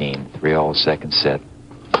 15. 3-all second set.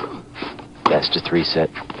 Best of 3 set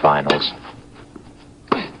finals.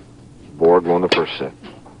 Borg won the first set.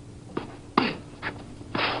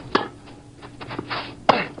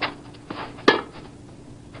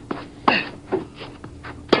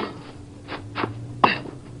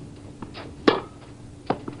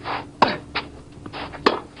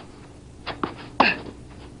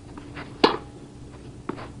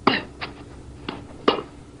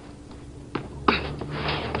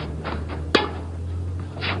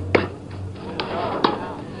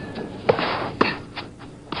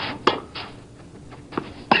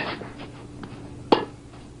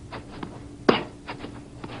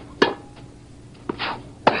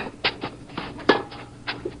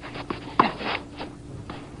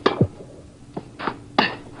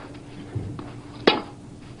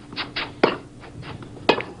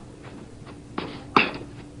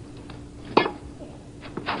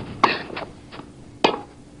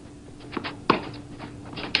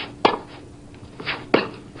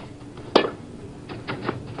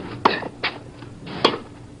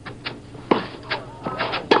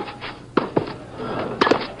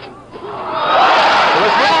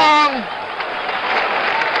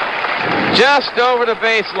 Just over the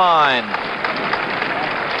baseline.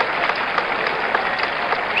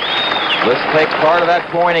 Let's take part of that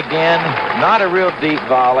point again. Not a real deep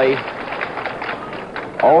volley.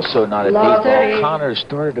 Also not a deep ball. Connors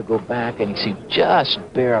started to go back, and he just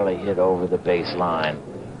barely hit over the baseline.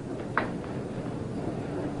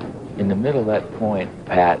 In the middle of that point,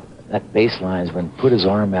 Pat, that baselinesman put his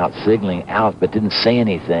arm out, signaling out, but didn't say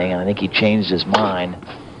anything, and I think he changed his mind.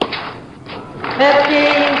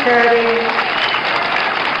 15-30.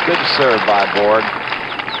 Good serve by Borg.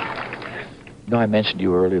 You know, I mentioned to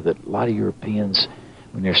you earlier that a lot of Europeans,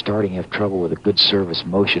 when they're starting, have trouble with a good service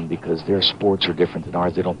motion because their sports are different than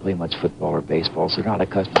ours. They don't play much football or baseball, so they're not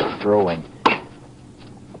accustomed to throwing.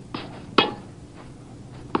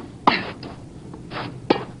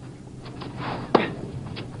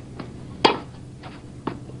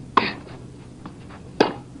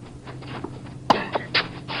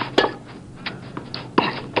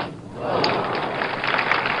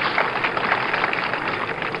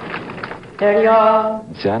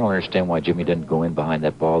 See, I don't understand why Jimmy didn't go in behind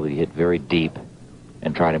that ball that he hit very deep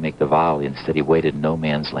and try to make the volley. Instead, he waited in no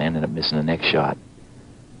man's land and ended up missing the next shot.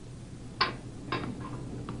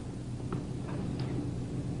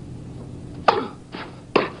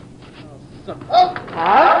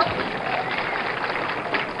 Out.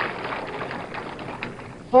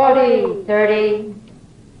 40, 30.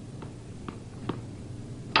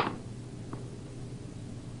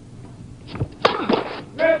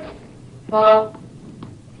 Ball.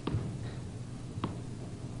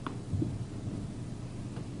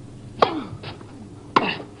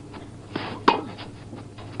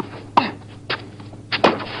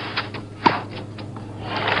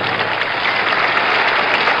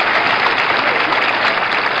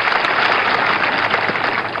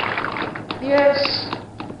 Yes.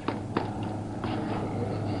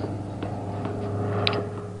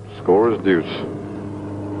 Score is deuce.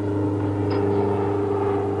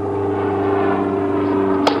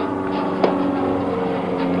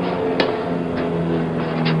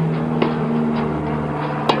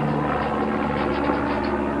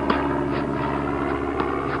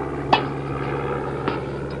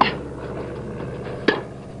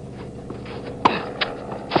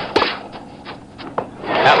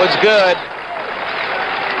 That was good.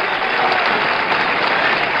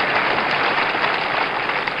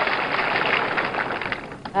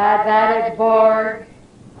 Advantage Borg.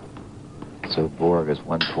 So Borg is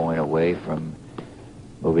 1 point away from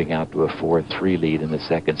moving out to a 4-3 lead in the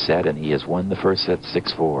second set, and he has won the first set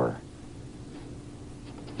 6-4.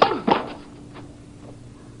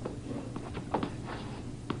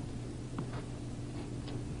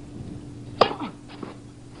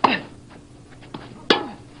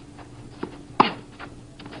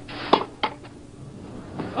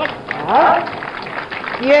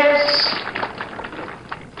 Yes.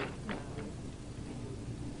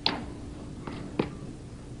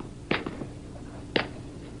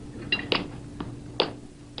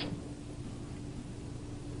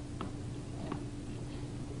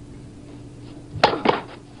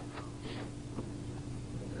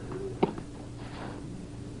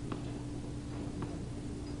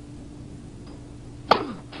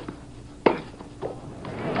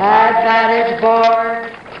 Advantage Borg.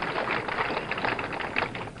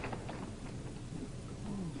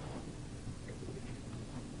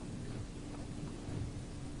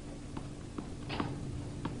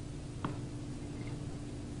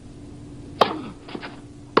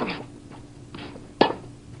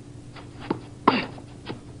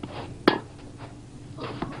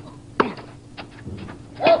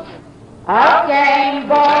 Out game,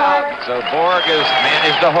 Borg. So Borg has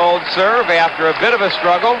managed to hold serve after a bit of a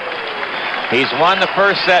struggle. He's won the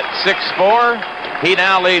first set 6-4. He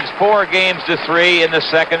now leads 4-3 in the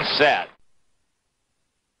second set.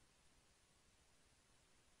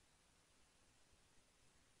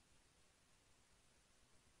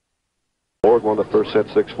 Borg won the first set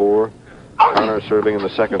 6-4. Connors serving in the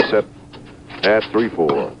second set at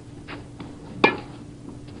 3-4.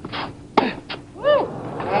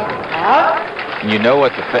 You know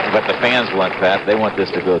what the fans want, Pat. They want this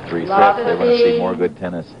to go 3 sets. They want to see more good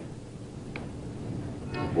tennis.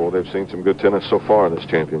 Well, they've seen some good tennis so far in this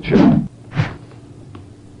championship.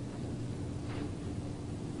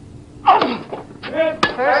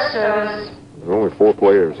 First service. There are only 4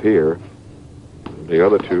 players here. The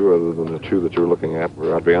other 2, other than the 2 that you're looking at,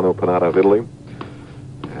 were Adriano Panada of Italy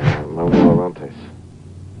and Manuel Arantes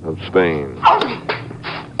of Spain.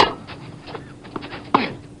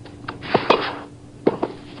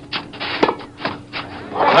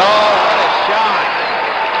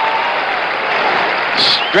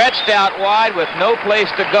 Stretched out wide with no place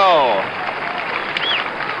to go.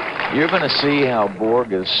 You're going to see how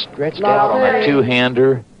Borg is stretched out on that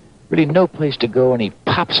two-hander. Really no place to go, and he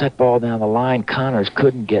pops that ball down the line. Connors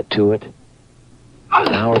couldn't get to it.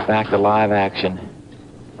 Now we're back to live action.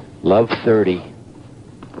 Love 30.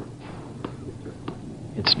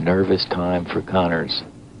 It's nervous time for Connors.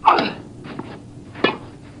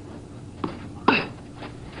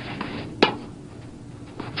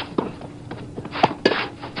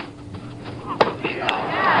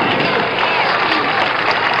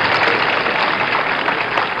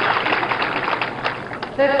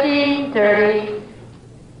 15-30.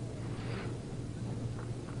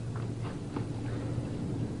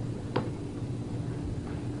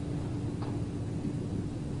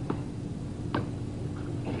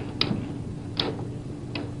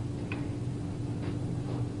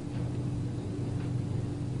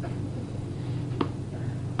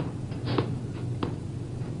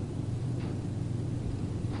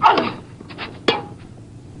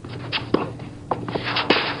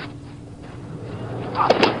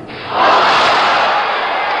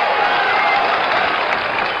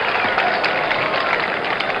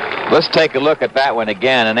 Let's take a look at that one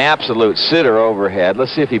again. An absolute sitter overhead.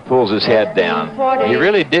 Let's see if he pulls his head down. He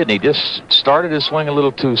really didn't. He just started his swing a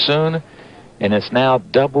little too soon, and it's now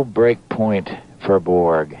double break point for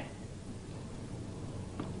Borg.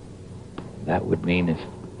 That would mean if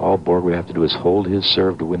all Borg would have to do is hold his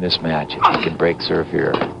serve to win this match, if he can break serve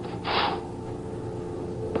here.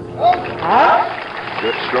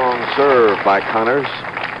 Good strong serve by Connors.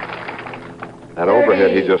 That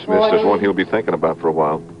overhead he just missed is one he'll be thinking about for a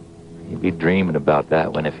while. He'll be dreaming about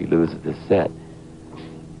that one if he loses this set.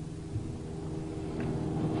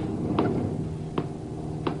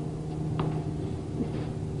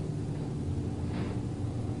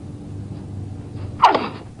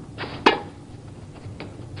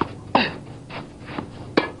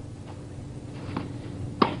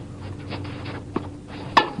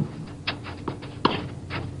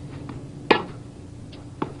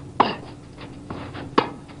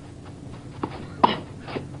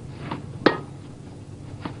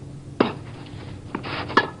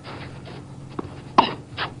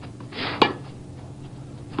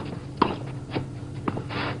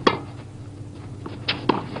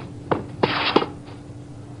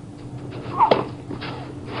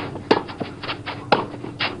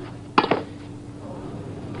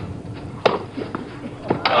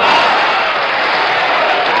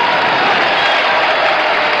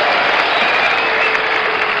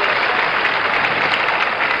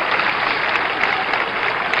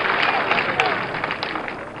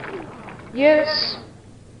 Yes.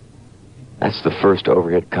 That's the first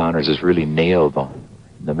overhead Connors has really nailed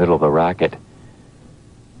in the middle of the racket.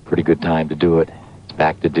 Pretty good time to do it. It's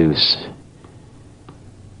back to deuce.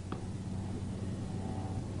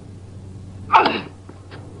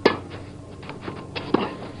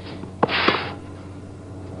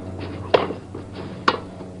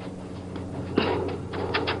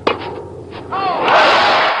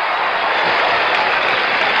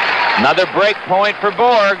 Another break point for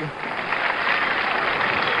Borg.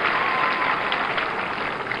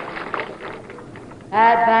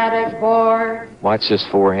 Advantage Borg. Watch this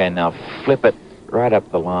forehand now. Flip it right up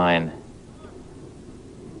the line.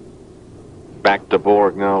 Back to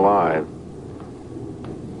Borg now live.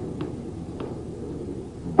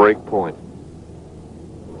 Break point.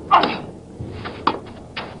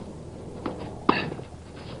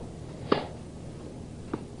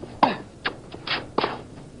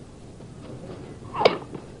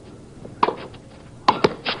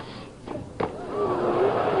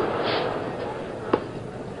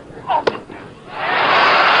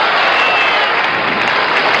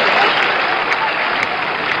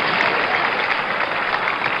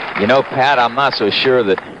 You know, Pat, I'm not so sure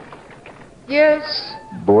that Yes.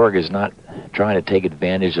 Borg is not trying to take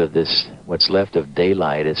advantage of this, what's left of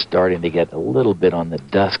daylight. It's starting to get a little bit on the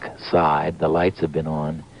dusk side. The lights have been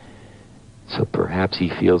on. So perhaps he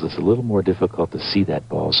feels it's a little more difficult to see that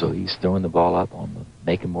ball, so he's throwing the ball up on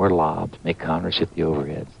making more lobs, make Connors hit the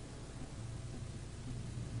overheads.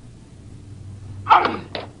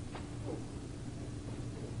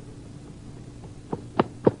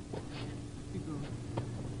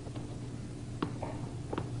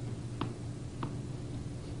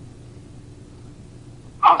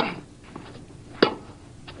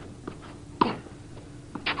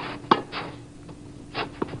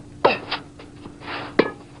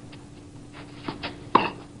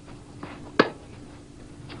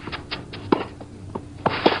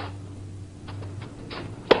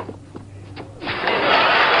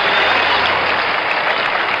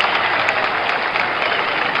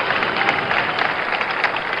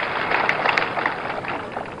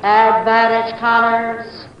 Advantage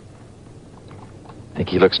Connors. Think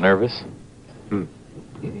he looks nervous?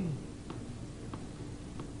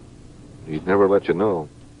 He'd never let you know.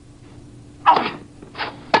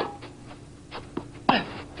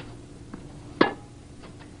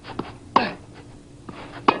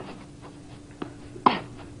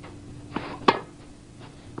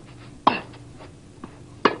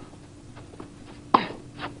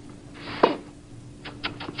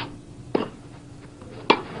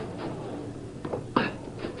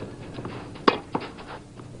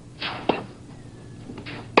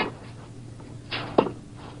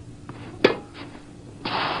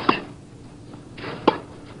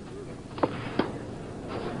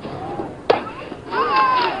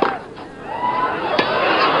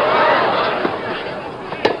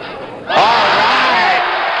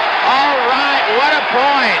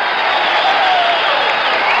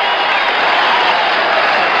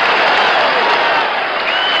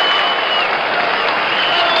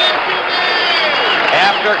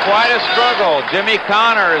 under quite a struggle. Jimmy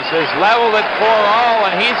Connors is leveled at 4-all,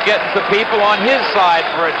 and he's getting some people on his side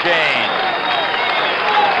for a change.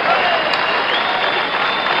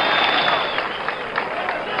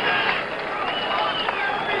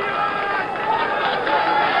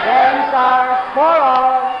 Games are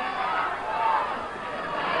 4-all.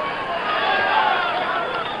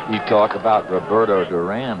 You talk about Roberto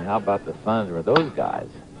Duran. How about the fun with those guys?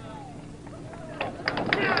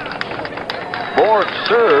 Borg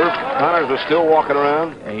serve. Connors is still walking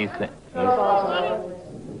around. And he's Throw the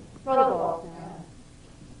balls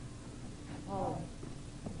now.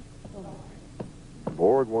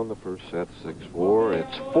 Borg won the first set 6-4.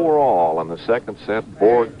 It's 4-all in the second set.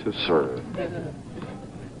 Borg to serve.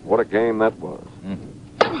 What a game that was.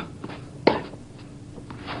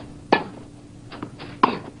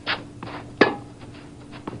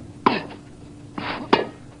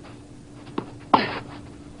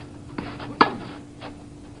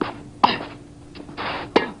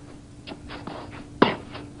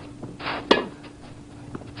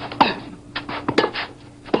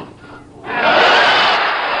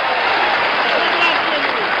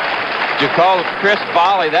 You called Chris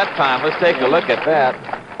volley that time. Let's take a look at that.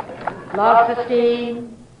 Love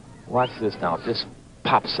 15. Watch this now. Just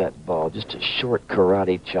pops that ball. Just a short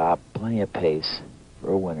karate chop. Plenty of pace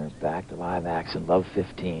for a winner. Back to live action. Love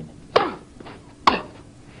 15.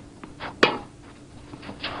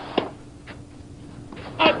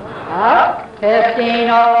 Up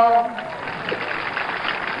 15-all.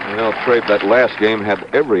 You know, Trape, that last game had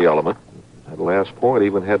every element. That last point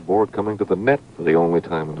even had Borg coming to the net for the only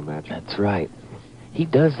time in the match. That's right. He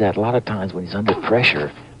does that a lot of times when he's under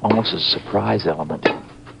pressure, almost as a surprise element.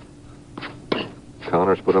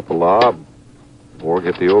 Connors put up a lob. Borg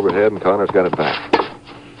hit the overhead, and Connors got it back.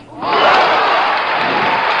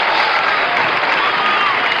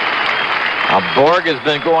 Now, Borg has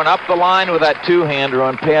been going up the line with that two-hander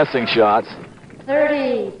on passing shots.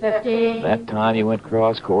 30-15. That time he went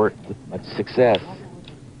cross-court with much success.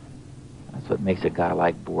 That's what makes a guy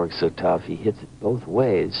like Borg so tough. He hits it both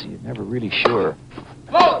ways. You're never really sure.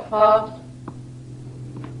 Post.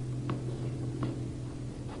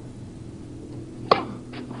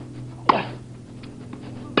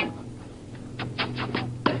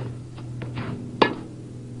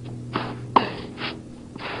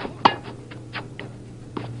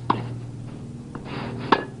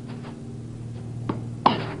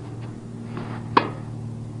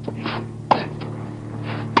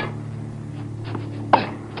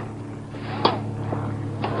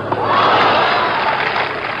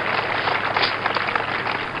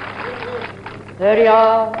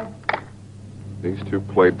 These two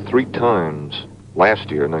played 3 times last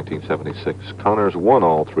year, 1976. Connors won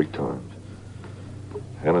all 3 times.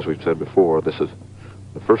 And as we've said before, this is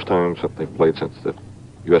the first time they've played since the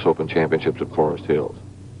U.S. Open Championships at Forest Hills.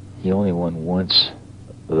 He only won once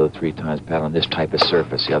of those 3 times, Pat, on this type of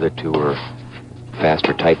surface. The other 2 were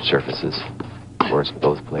faster type surfaces. Of course,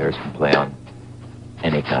 both players can play on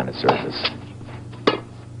any kind of surface.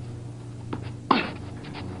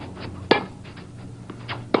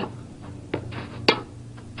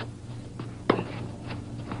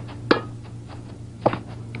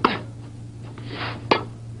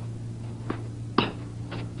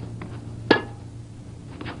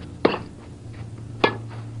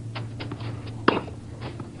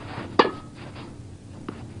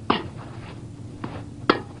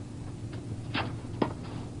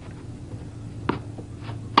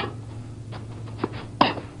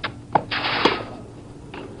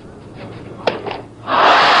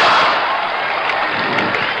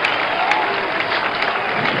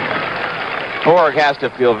 Borg has to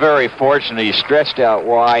feel very fortunate. He's stretched out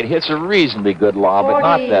wide, hits a reasonably good lob, but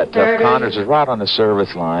not that tough. Connors is right on the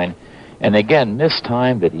service line. And again,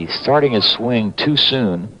 mistimed it. He's starting his swing too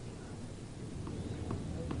soon.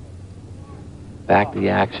 Back to the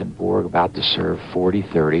action. Borg about to serve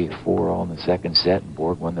 40-30, 4-all in the second set. And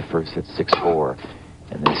Borg won the first set 6-4.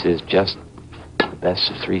 And this is just the best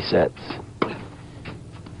of 3 sets.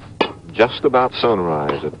 Just about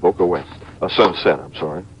sunrise at Boca West. Sunset, I'm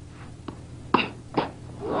sorry.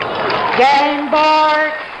 Game,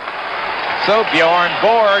 Borg. So Björn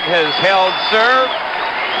Borg has held serve.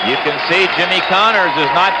 You can see Jimmy Connors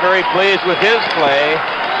is not very pleased with his play.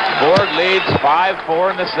 Borg leads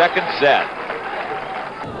 5-4 in the second set.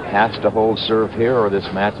 Has to hold serve here or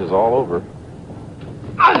this match is all over.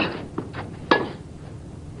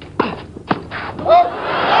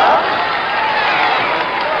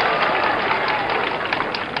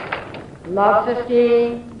 Love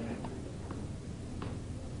 15.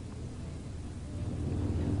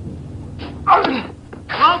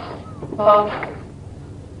 Post.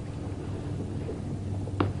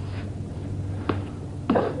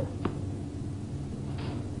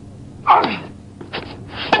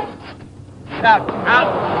 Out.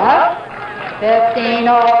 Out. 15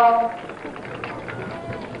 all.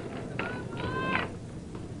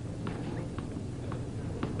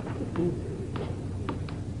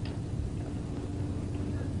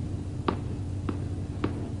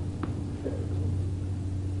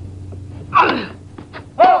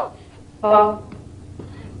 Oh.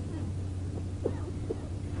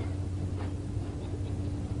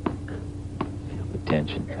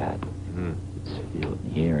 Attention, Pat. Let's feel it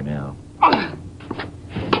in the air now. Good.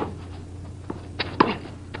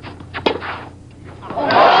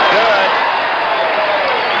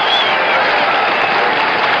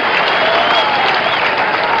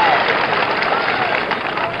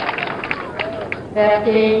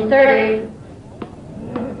 15-30.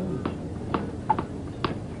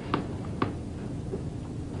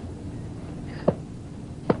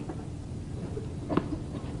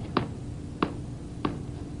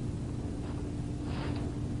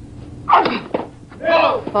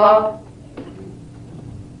 Ball.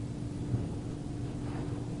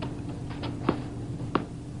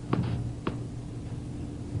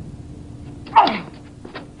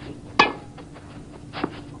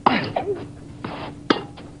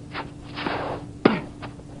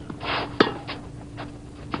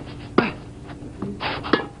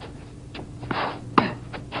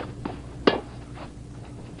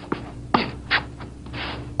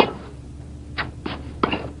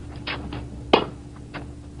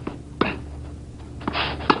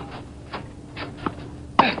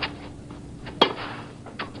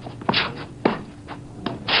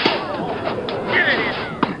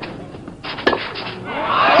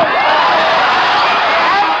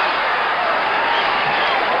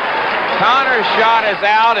 Connors' shot is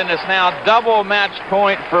out, and it's now double match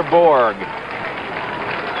point for Borg.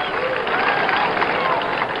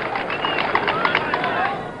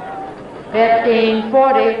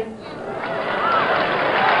 $15-40.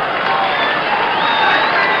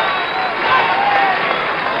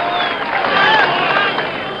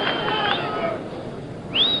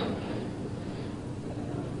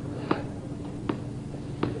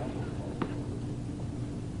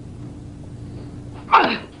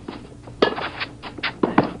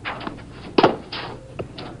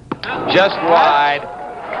 Just wide. And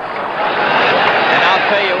I'll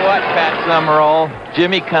tell you what, Pat Summerall,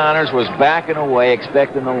 Jimmy Connors was backing away,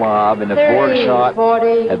 expecting the lob, and if Borg shot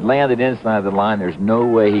 40. had landed inside the line, there's no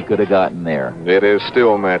way he could have gotten there. It is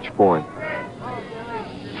still match point.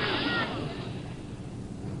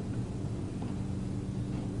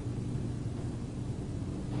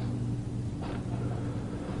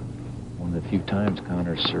 One of the few times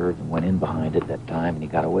Connors served and went in behind it that time, and he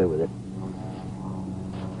got away with it.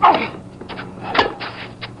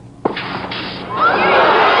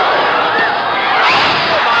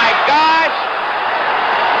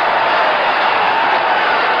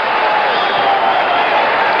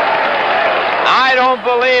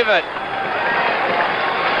 Believe it.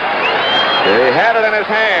 He had it in his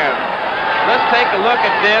hand. Let's take a look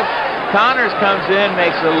at this. Connors comes in,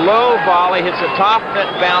 makes a low volley, hits a top net,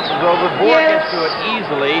 bounces over. Borg gets to it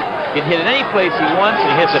easily. Can hit it any place he wants. He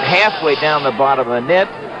hits it halfway down the bottom of the net.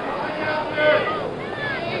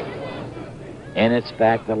 And it's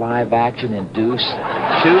back to live action in deuce.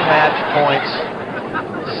 2 match points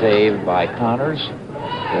saved by Connors.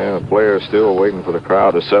 Yeah, the player's still waiting for the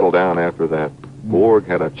crowd to settle down after that. Borg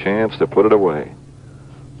had a chance to put it away.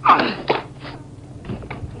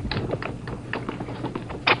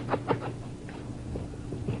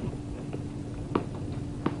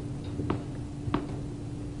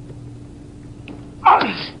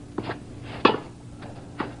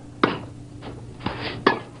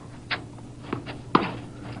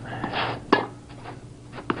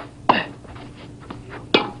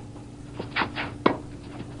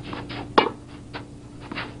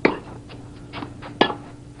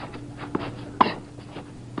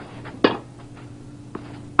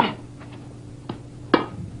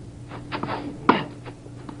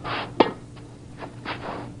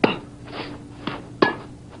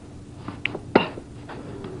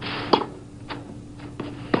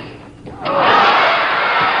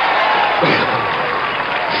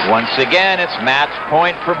 Once again, it's match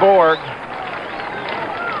point for Borg.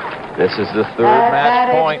 This is the 3rd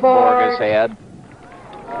match point Borg has had.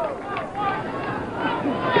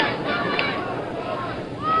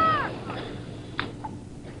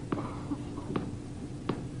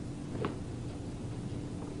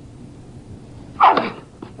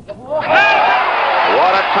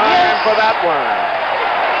 What a time for that one.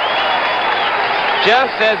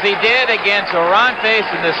 Just as he did against Orantes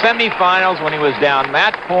in the semifinals when he was down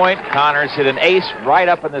match point, Connors hit an ace right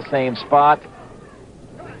up in the same spot.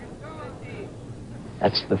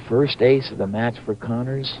 That's the first ace of the match for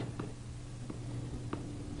Connors.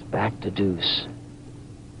 It's back to deuce.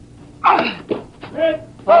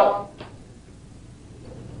 Ball.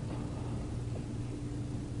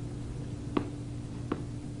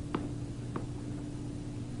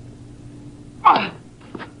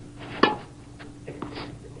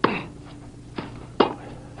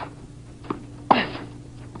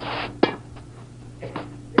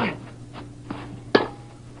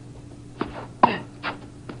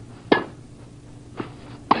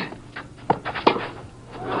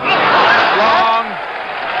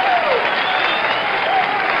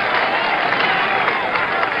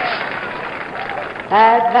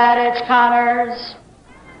 Advantage, Connors.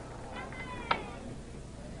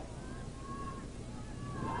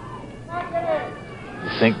 You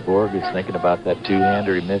think Borg is thinking about that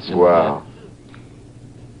two-hander he missed? Wow.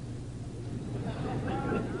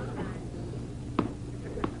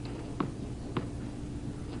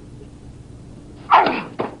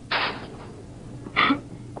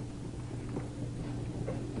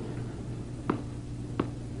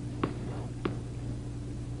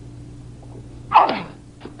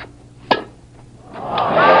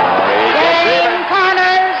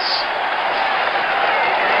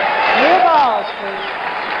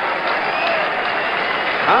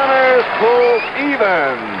 Pulls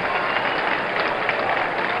even.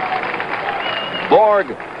 Borg,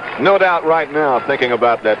 no doubt right now, thinking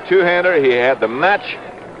about that two-hander. He had the match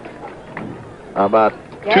about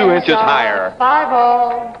 2 inches higher.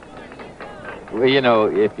 5-0. Well, you know,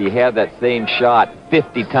 if he had that same shot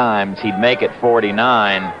 50 times, he'd make it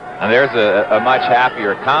 49. And there's a much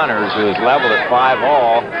happier Connors, who is leveled at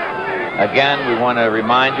 5-all. Again, we want to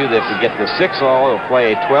remind you that if we get the 6-all, he'll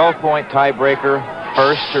play a 12-point tiebreaker.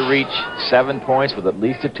 First to reach 7 points with at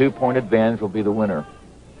least a 2-point advantage will be the winner.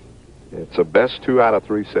 It's a best 2 out of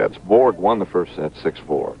 3 sets. Borg won the first set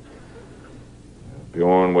 6-4.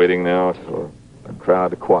 Bjorn waiting now for the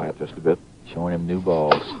crowd to quiet just a bit. Showing him new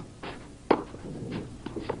balls.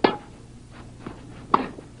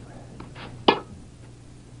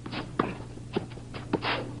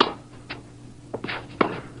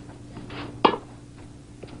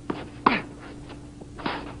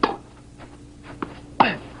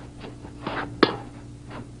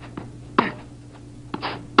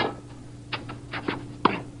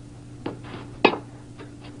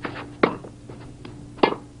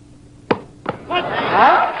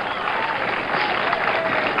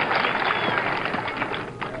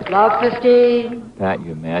 Love 15. Pat,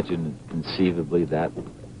 you imagine conceivably that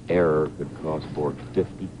error could cost Borg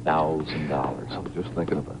 $50,000. I was just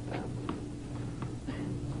thinking about that.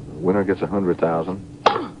 The winner gets $100,000.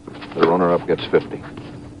 The runner-up gets $50,000.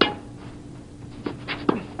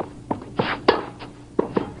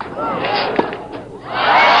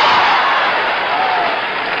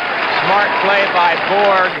 Smart play by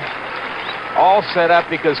Borg. All set up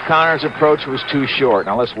because Connors' approach was too short.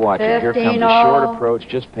 Now let's watch it. Here comes a short approach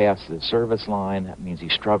just past the service line. That means he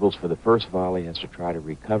struggles for the first volley, has to try to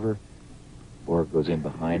recover. Borg goes in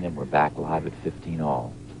behind him. We're back live at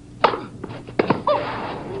 15-all.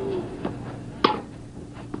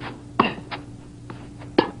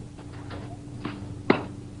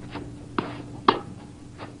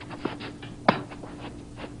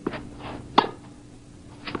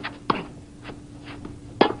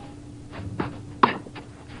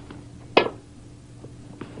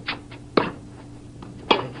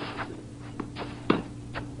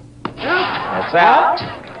 That's out.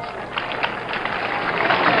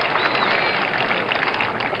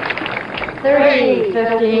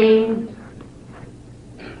 $30-15.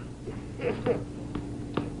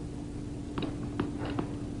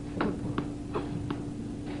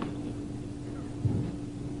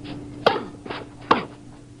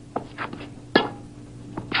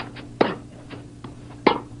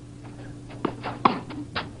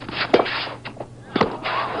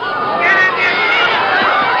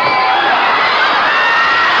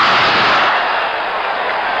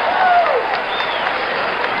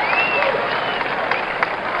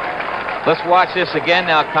 Let's watch this again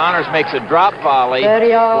now. Connors makes a drop volley.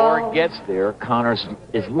 Borg gets there. Connors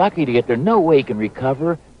is lucky to get there. No way he can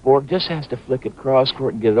recover. Borg just has to flick it cross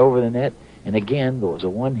court and get it over the net. And again, there was a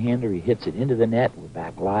one-hander. He hits it into the net. We're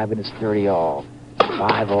back live, and it's 30-all.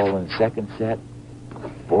 5-all in the second set.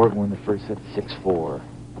 Borg won the first set 6-4.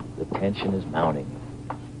 The tension is mounting.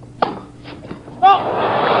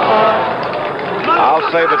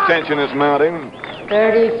 I'll say the tension is mounting.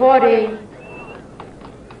 30-40.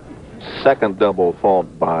 Second double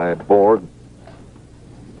fault by Borg.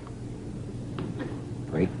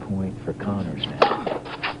 Great point for Connors now.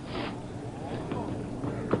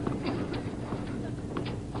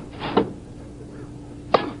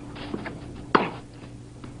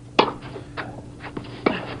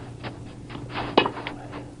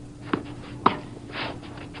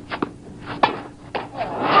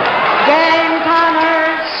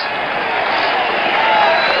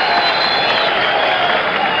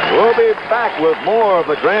 We'll be back with more of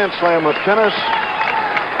the Grand Slam of tennis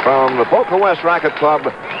from the Boca West Racket Club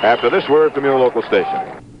after this word from your local station.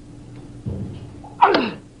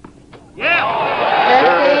 Service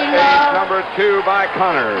ace number 2 by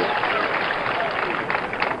Connors.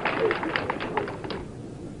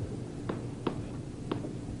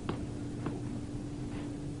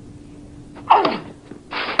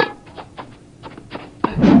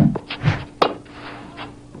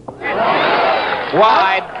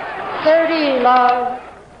 Wide. 30 love.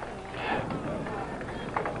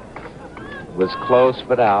 Was close,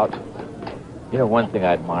 but out. You know, one thing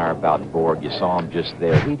I admire about Borg, you saw him just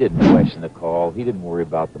there. He didn't question the call. He didn't worry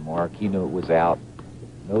about the mark. He knew it was out.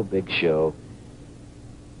 No big show.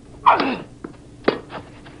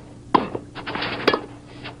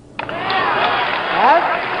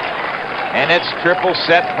 And it's triple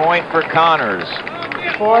set point for Connors.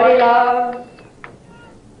 40 love.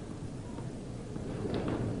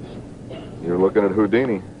 You're looking at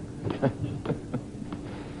Houdini.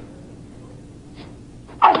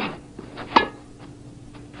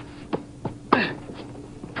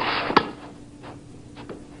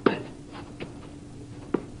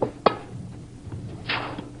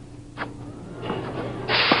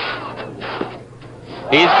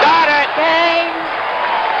 He's got it! Game.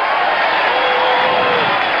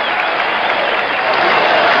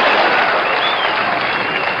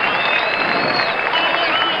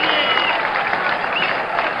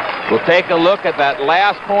 We'll take a look at that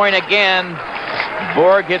last point again.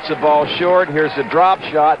 Borg hits the ball short. Here's the drop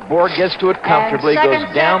shot. Borg gets to it comfortably,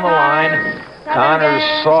 goes down the line. Connors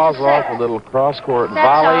saws off a little cross-court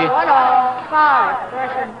volley.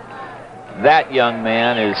 That young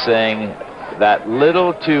man is saying, that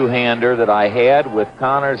little two-hander that I had with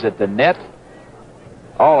Connors at the net,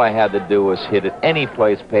 all I had to do was hit it any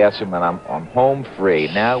place past him, and I'm home free.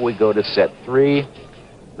 Now we go to set 3.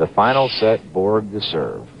 The final set, Borg to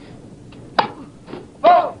serve.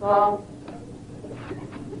 Ball.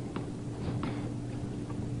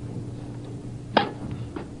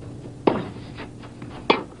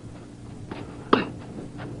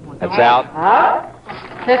 That's out.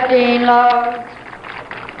 15 love.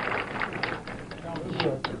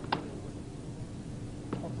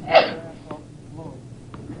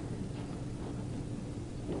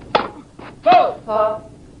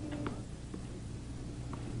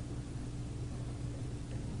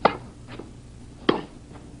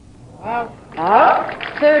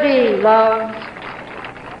 Out. 30 love.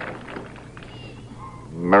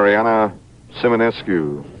 Mariana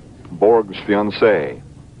Simonescu, Borg's fiancée.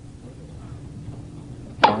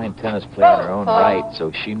 Fine tennis player in her own right,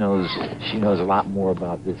 so she knows a lot more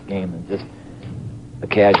about this game than just a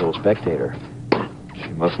casual spectator. She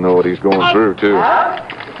must know what he's going through, too.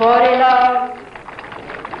 40 love.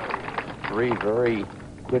 3 very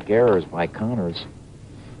quick errors by Connors.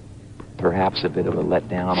 Perhaps a bit of a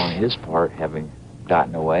letdown on his part, having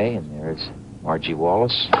gotten away. And there's Margie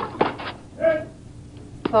Wallace.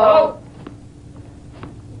 Oh.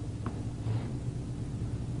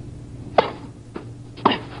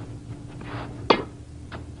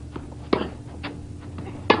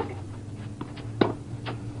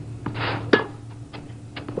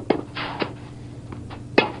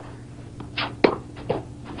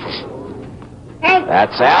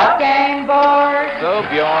 That's out. Game board. So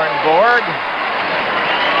Björn Borg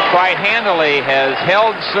quite handily has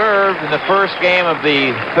held serve in the first game of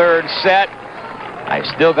the 3rd set. I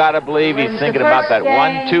still got to believe he's thinking about that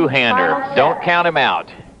 1-2-hander. Don't count him out.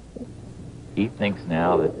 He thinks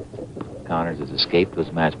now that Connors has escaped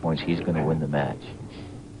those match points. He's going to win the match.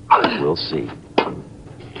 We'll see.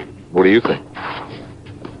 What do you think?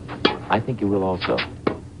 I think he will also.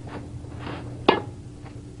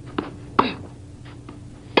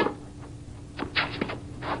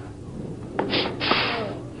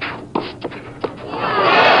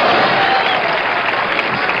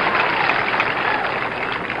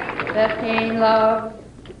 Love.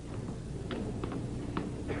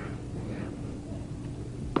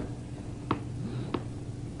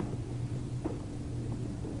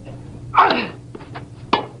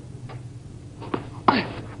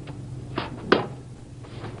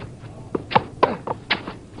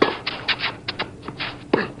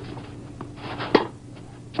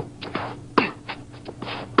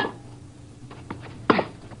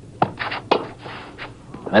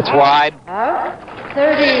 That's wide.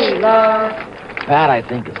 30 love. Pat, I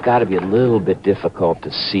think it's got to be a little bit difficult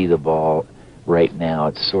to see the ball right now.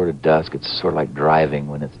 It's sort of dusk. It's sort of like driving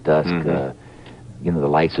when it's dusk. You know, the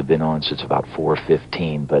lights have been on since about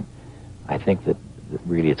 4:15, but I think that that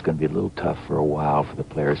really it's going to be a little tough for a while for the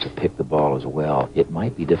players to pick the ball as well. It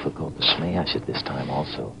might be difficult to smash at this time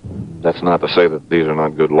also. That's not to say that these are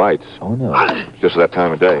not good lights. Oh, no. It's just that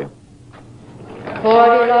time of day.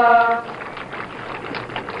 40 love.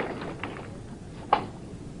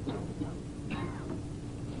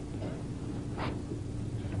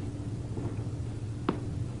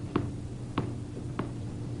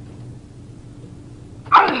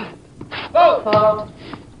 Fault.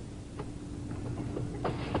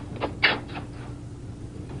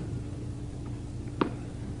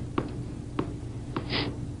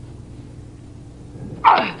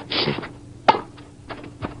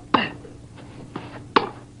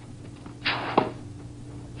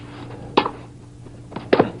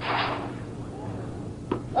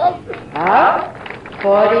 Out.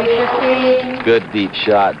 40-15. Good deep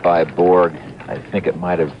shot by Borg. I think it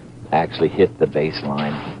might have actually hit the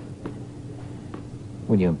baseline.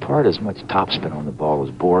 When you impart as much topspin on the ball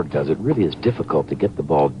as Borg does, it really is difficult to get the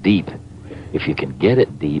ball deep. If you can get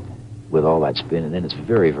it deep with all that spin, and then it's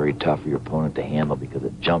very, very tough for your opponent to handle because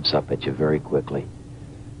it jumps up at you very quickly.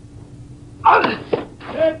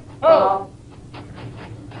 Oh.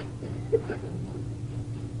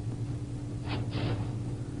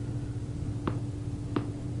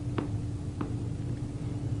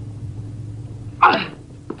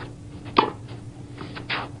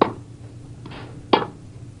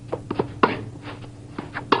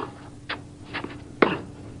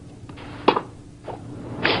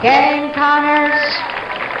 Game, Connors.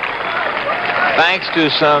 Thanks to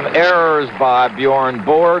some errors by Björn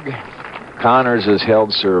Borg, Connors has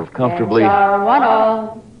held serve comfortably. Games are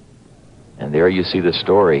 1-0. And there you see the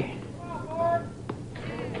story.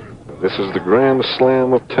 This is the Grand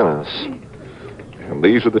Slam of tennis. And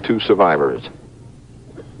these are the two survivors.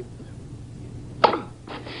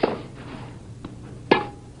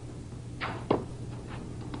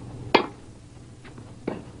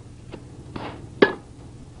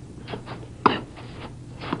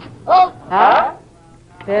 Up.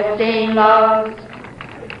 15 love.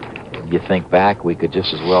 You think back, we could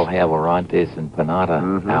just as well have Orantes and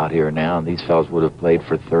Panata out here now, and these fellows would have played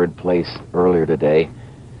for third place earlier today.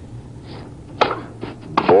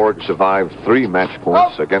 Borg survived 3 match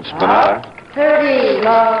points against Panata. 30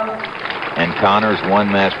 love. And Connors 1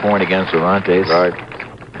 match point against Orantes. Right.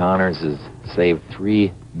 Connors has saved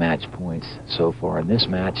 3 match points so far in this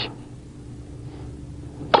match.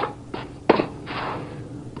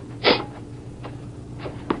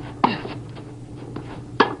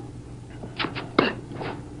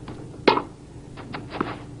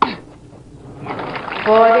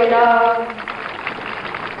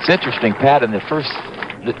 It's interesting, Pat, in the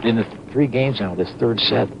 3 games now, this third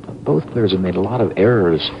set, both players have made a lot of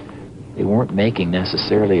errors they weren't making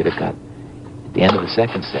necessarily at the end of the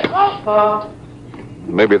second set.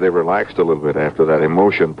 Maybe they relaxed a little bit after that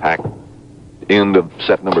emotion-packed end of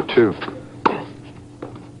set number 2.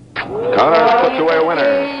 Connors puts away a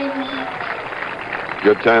winner.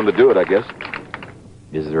 Good time to do it, I guess.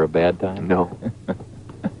 Is there a bad time? No.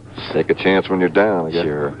 Take a chance when you're down, I guess.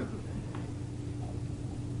 Sure.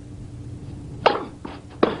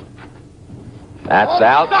 That's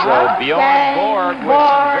out, so Björn Borg, with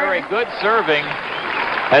some very good serving,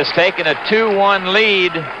 has taken a 2-1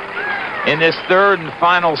 lead in this third and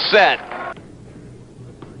final set.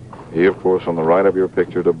 He, of course, on the right of your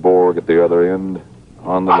picture, to Borg at the other end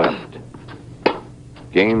on the left.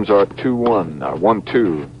 Games are 2-1,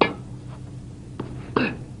 1-2.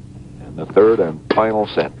 And the third and final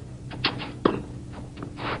set.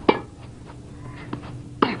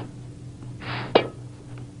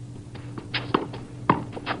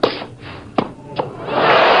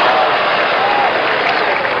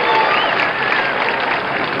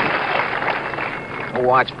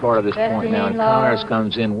 Watch part of this point now. And Connors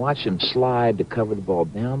comes in. Watch him slide to cover the ball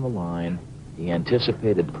down the line. He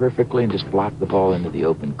anticipated perfectly and just blocked the ball into the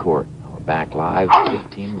open court. We're back live,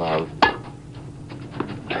 15 love.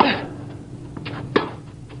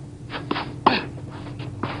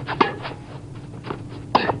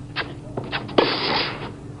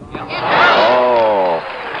 Oh.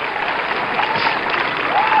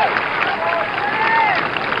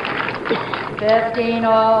 15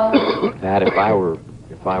 all. Pat, if I were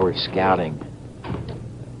scouting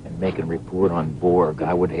and making a report on Borg,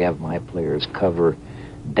 I would have my players cover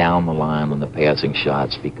down the line on the passing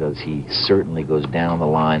shots, because he certainly goes down the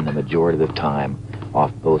line the majority of the time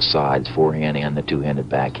off both sides, forehand and the two-handed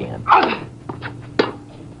backhand.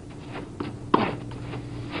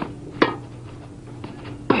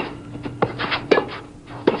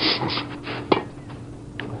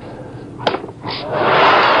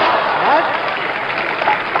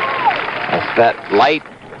 That light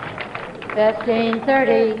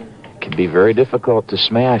 15-30. can be very difficult to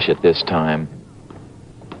smash at this time.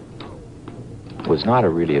 Was not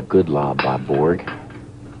really a good lob by Borg.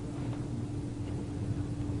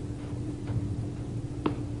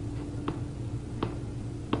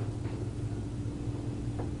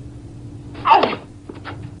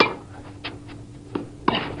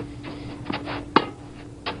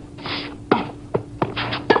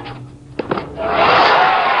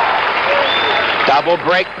 Double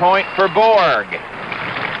break point for Borg.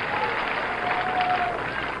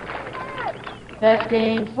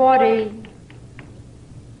 15-40.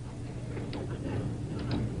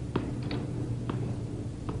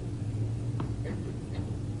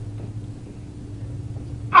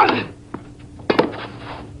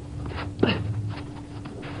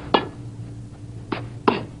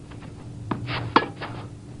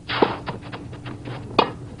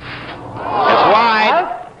 It's wide.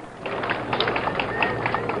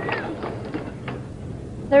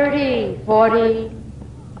 30-40.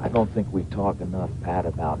 I don't think we talk enough, Pat,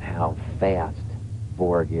 about how fast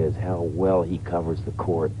Borg is, how well he covers the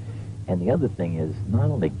court. And the other thing is not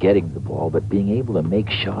only getting the ball, but being able to make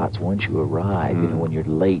shots once you arrive. You know, when you're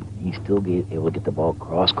late, he's still able to get the ball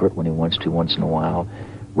cross court when he wants to once in a while,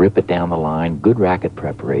 rip it down the line, good racket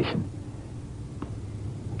preparation.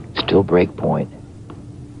 Still break point.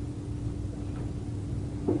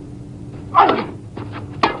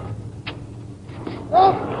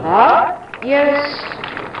 Yes.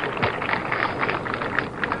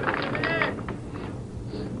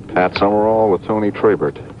 Pat Summerall with Tony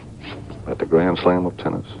Trabert at the Grand Slam of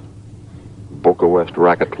Tennis. Boca West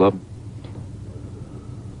Racket Club.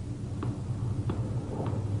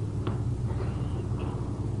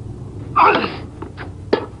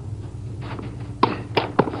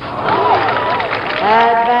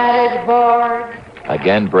 Advantage Borg.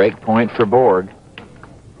 Again, break point for Borg.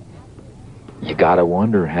 You gotta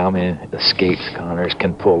wonder how many escapes Connors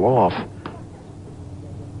can pull off.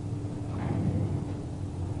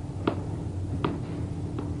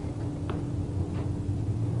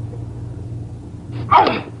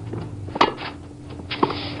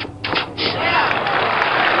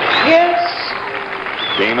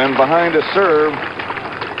 Yes. Came in behind a serve.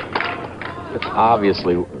 It's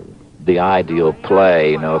obviously the ideal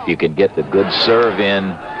play, you know, if you can get the good serve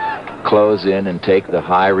in, close in, and take the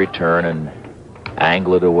high return and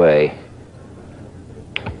angle it away.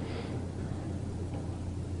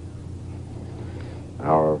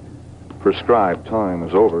 Our prescribed time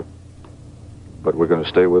is over, but we're going to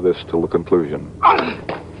stay with this till the conclusion.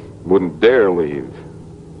 Wouldn't dare leave.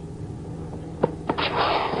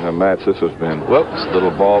 Now, Mats, this has been... Whoops,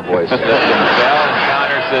 little ball boy slipped and fell, and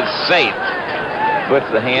Connors says safe.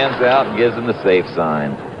 Puts the hands out and gives him the safe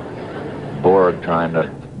sign. Borg trying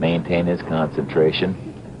to maintain his concentration.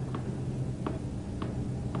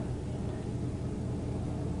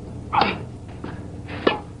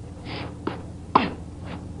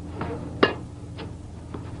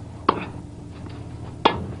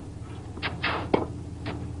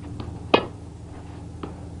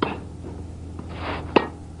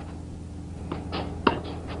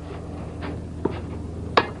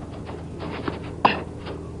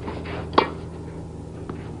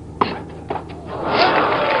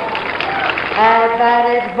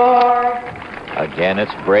 Advantage Borg. Again,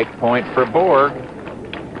 it's break point for Borg.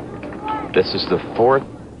 This is the fourth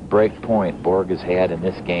break point Borg has had in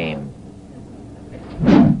this game.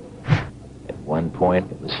 At one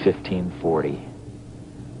point, it was 15-40.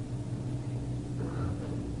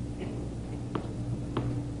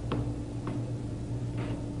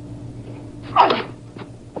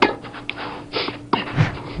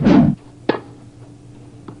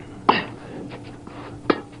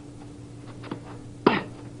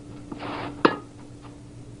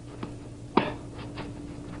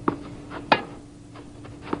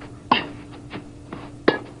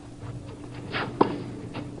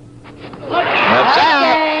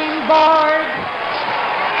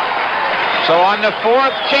 So on the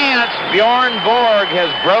fourth chance, Björn Borg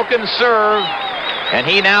has broken serve, and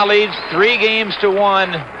he now leads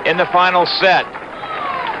 3-1 in the final set.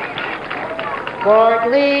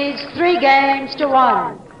 Borg leads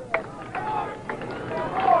 3-1.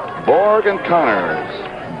 Borg and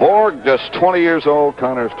Connors. Borg just 20 years old,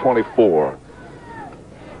 Connors 24.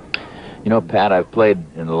 You know, Pat, I've played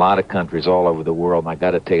in a lot of countries all over the world, and I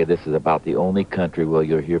got to tell you, this is about the only country where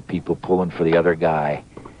you'll hear people pulling for the other guy.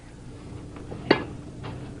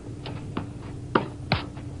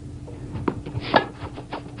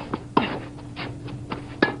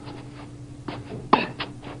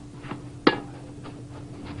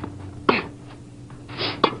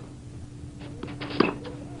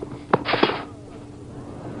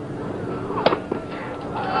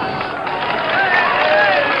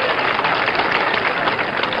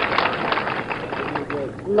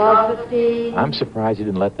 Love 15. I'm surprised he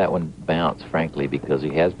didn't let that one bounce, frankly, because he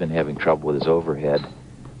has been having trouble with his overhead.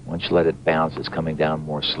 Once you let it bounce, it's coming down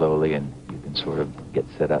more slowly, and you can sort of get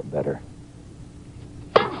set up better.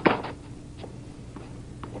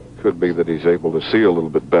 Could be that he's able to see a little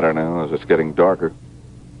bit better now as it's getting darker.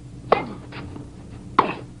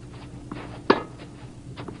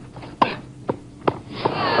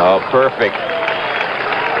 Oh, perfect.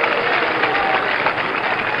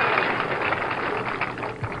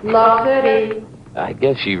 Love 30. I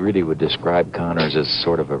guess you really would describe Connors as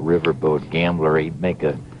sort of a riverboat gambler. He'd make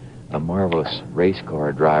a marvelous race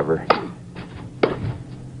car driver.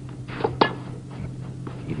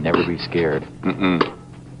 He'd never be scared. Mm-mm.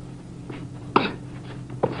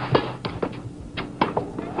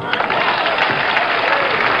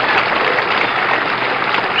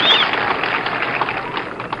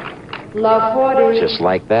 Love 40. Just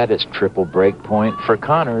like that, it's triple break point for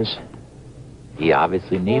Connors. He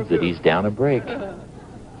obviously needs it. He's down a break. It's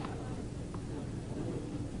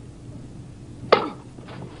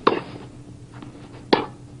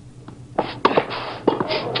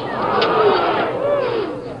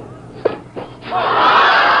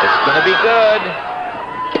going to be good.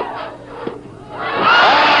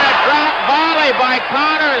 Oh, and a drop volley by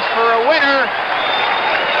Connors for a winner.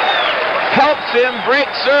 Helps him break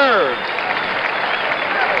serve.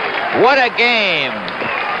 What a game.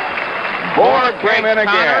 Borg came in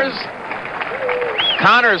Connors. again.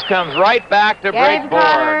 Connors comes right back to break Borg.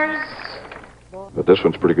 Connors. But this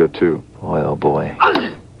one's pretty good, too. Boy, oh boy.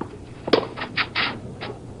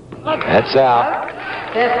 That's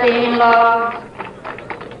out. 15 love.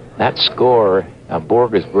 That score, now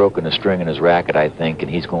Borg has broken a string in his racket, I think, and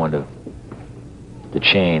he's going to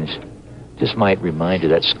change. Just might remind you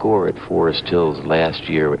that score at Forest Hills last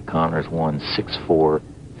year with Connors won 6-4,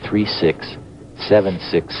 3-6,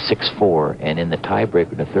 7-6, 6-4, and in the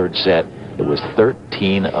tiebreaker in the third set, it was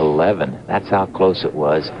 13-11. That's how close it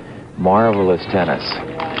was. Marvelous tennis.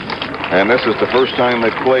 And this is the first time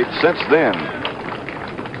they've played since then.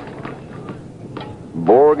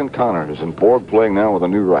 Borg and Connors, and Borg playing now with a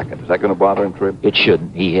new racket. Is that going to bother him, Trib? It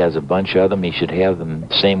shouldn't. He has a bunch of them. He should have them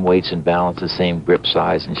same weights and balances, same grip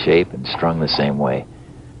size and shape, and strung the same way.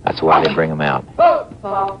 That's why they bring them out.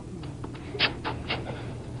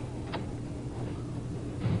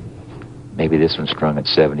 Maybe this one's strung at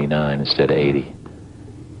 79 instead of 80.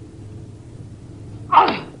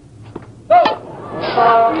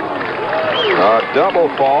 A double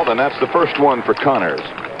fault, and that's the first one for Connors.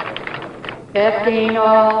 15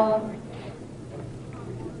 all.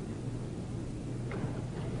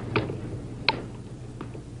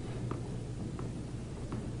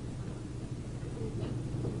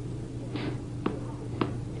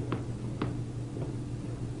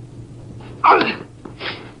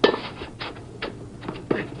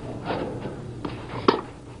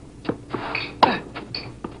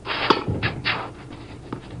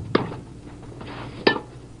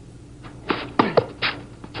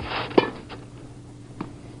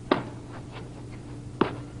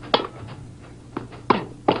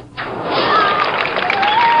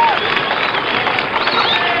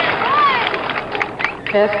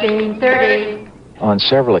 On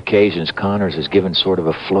several occasions, Connors has given sort of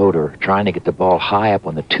a floater, trying to get the ball high up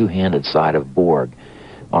on the two-handed side of Borg.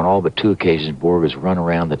 On all but two occasions, Borg has run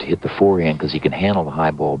around to hit the forehand because he can handle the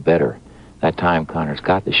high ball better. That time, Connors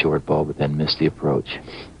got the short ball, but then missed the approach.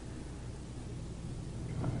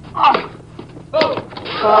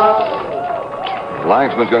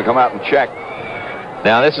 Linesman's going to come out and check.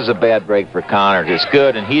 Now, this is a bad break for Connors. It's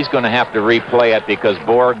good, and he's going to have to replay it because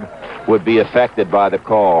Borg would be affected by the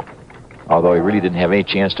call, although he really didn't have any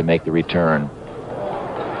chance to make the return.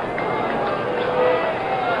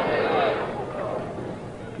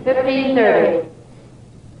 $15.30.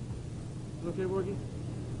 Okay, Borgie?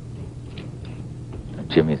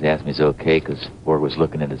 Jimmy's asked me if he's okay because Borg was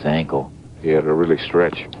looking at his ankle. He had to really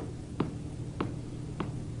stretch.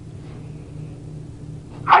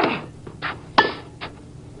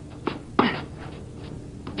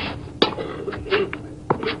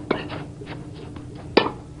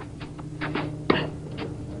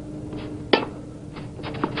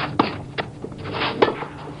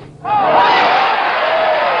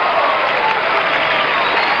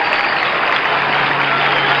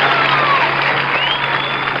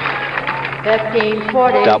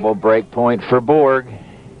 $15.40. Double break point for Borg.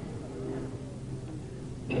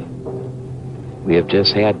 We have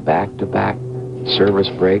just had back-to-back service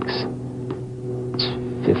breaks. It's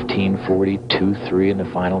 15-40, 2-3 in the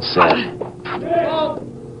final set.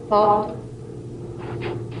 Fault.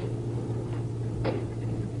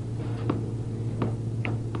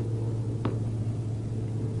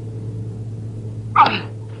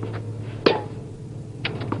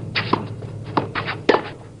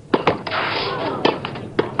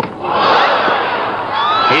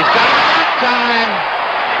 He's got it that time.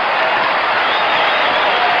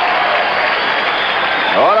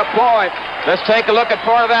 What a point. Let's take a look at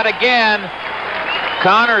part of that again.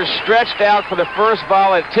 Connors stretched out for the first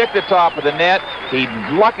ball. It ticked the top of the net. He's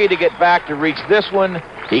lucky to get back to reach this one.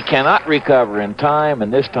 He cannot recover in time,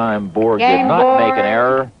 and this time Borg did not make an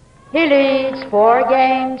error. He leads 4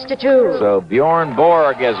 games to 2. So Björn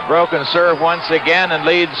Borg has broken serve once again and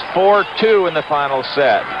leads 4-2 in the final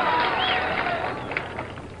set.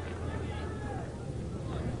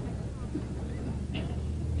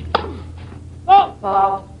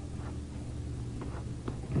 Ball.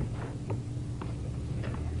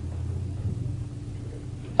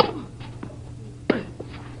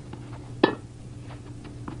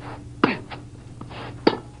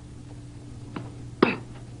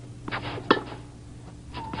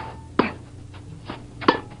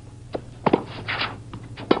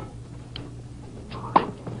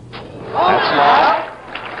 That's lost.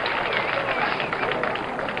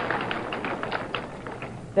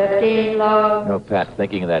 15 love. You know, Pat,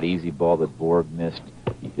 thinking of that easy ball that Borg missed,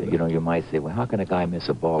 you know, you might say, well, how can a guy miss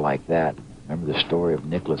a ball like that? Remember the story of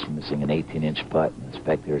Nicholas missing an 18-inch putt? And the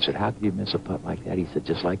spectator said, how can you miss a putt like that? He said,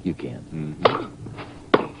 just like you can. Mm-hmm.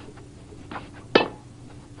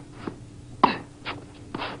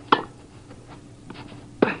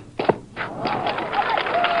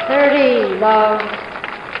 30 love.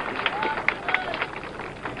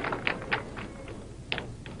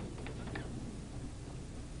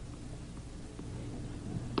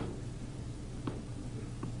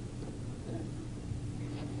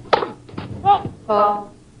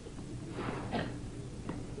 Ball.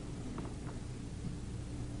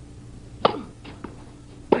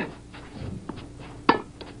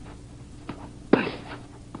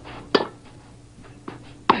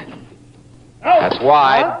 That's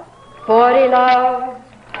wide. 40 love.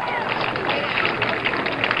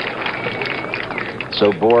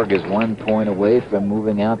 So Borg is 1 point away from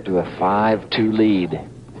moving out to a 5-2 lead.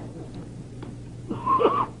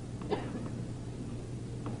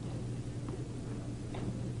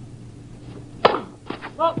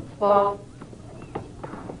 Ball.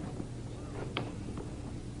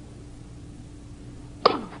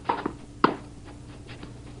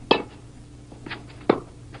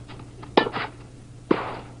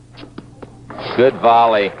 Good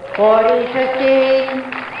volley.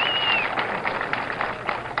 40-15.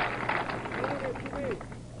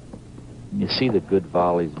 You see the good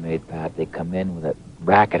volleys made, Pat. They come in with that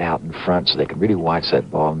racket out in front so they can really watch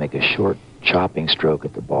that ball and make a short chopping stroke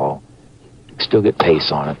at the ball. Still get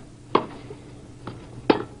pace on it.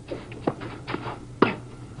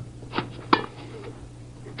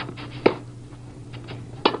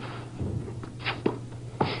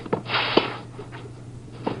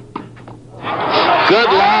 Good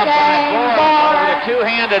lob by Borg over the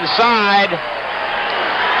two-handed side.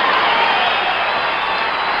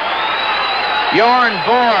 Björn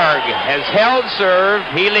Borg has held serve.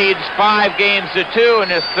 He leads 5 games to 2 in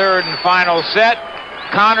his third and final set.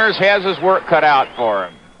 Connors has his work cut out for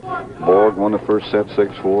him. Borg won the first set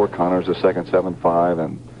 6-4. Connors the second 7-5,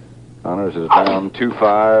 and Connors is down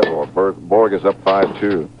 2-5, or Borg is up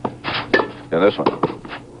 5-2 in this one.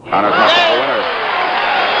 Connors not the winner.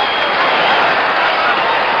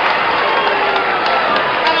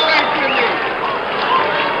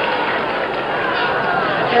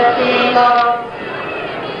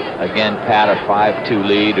 Again, Pat, a 5-2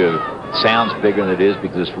 lead. Sounds bigger than it is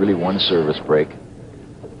because it's really one service break.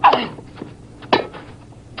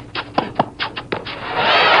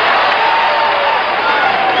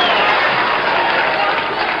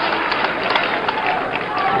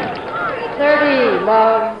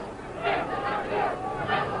 Love.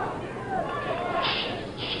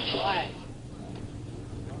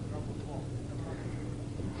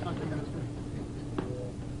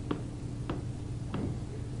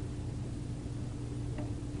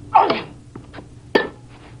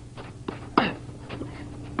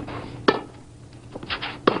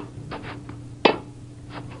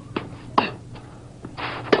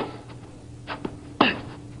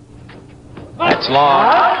 That's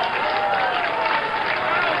long.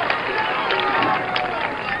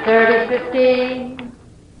 30-15.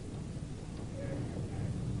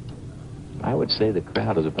 I would say the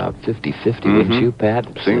crowd is about 50-50, wouldn't you, Pat?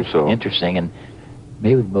 Seems so. Interesting, and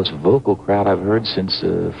maybe the most vocal crowd I've heard since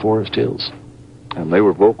Forest Hills. And they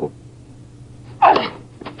were vocal.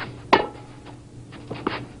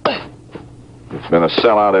 It's been a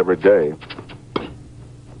sellout every day.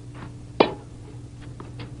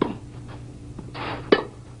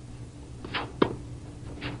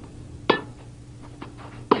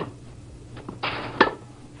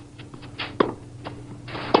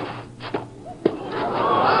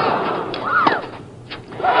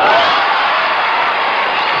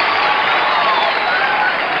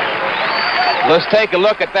 Let's take a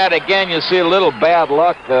look at that again. You see a little bad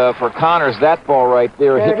luck for Connors. That ball right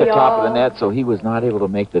there hit the top of the net, so he was not able to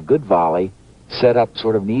make the good volley. Set up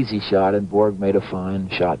sort of an easy shot, and Borg made a fine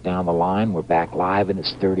shot down the line. We're back live, and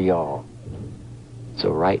it's 30-all.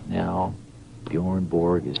 So right now, Björn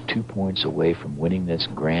Borg is 2 points away from winning this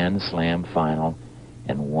Grand Slam final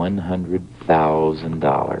and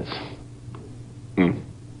 $100,000.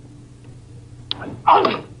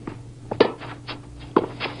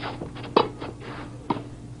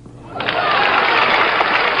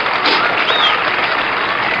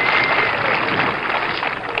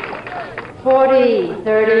 $40,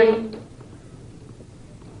 $30.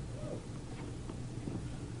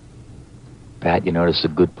 Pat, you notice a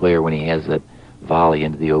good player when he has that volley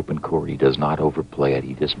into the open court. He does not overplay it.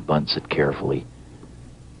 He just bunts it carefully.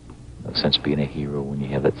 No sense being a hero when you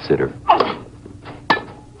have that sitter. Game,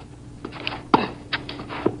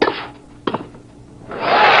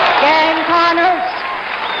 Connors.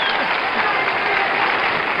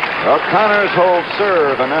 Well, Connors holds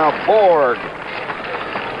serve, and now Borg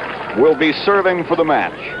will be serving for the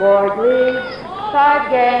match. Borg leads 5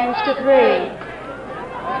 games to 3.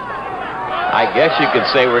 I guess you could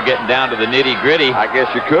say we're getting down to the nitty-gritty. I guess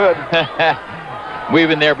you could. We've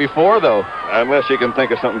been there before, though. Unless you can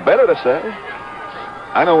think of something better to say.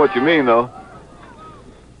 I know what you mean, though.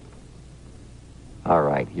 All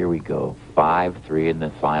right, here we go. 5-3 in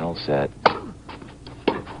the final set.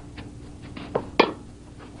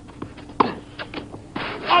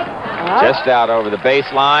 Just out over the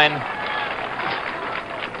baseline.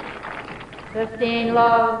 15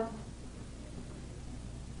 low.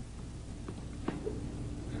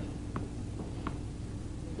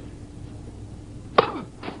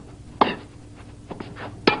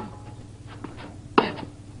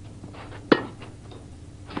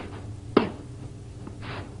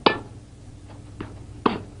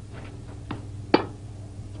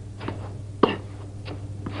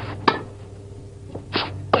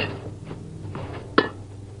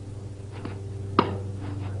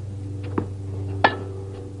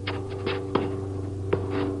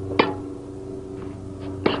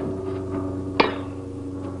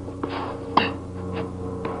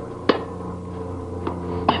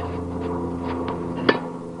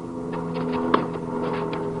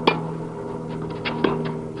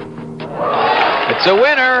 It's a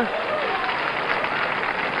winner.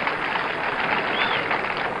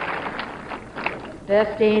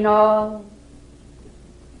 $15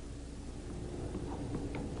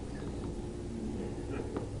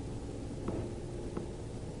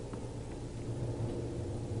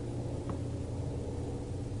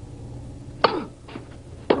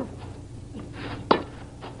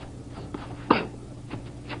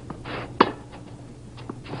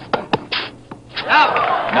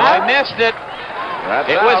 No, I missed it.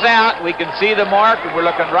 It was out. We can see the mark, and we're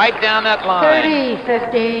looking right down that line.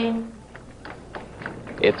 30-15.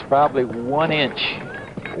 It's probably 1 inch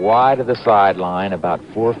wide of the sideline, about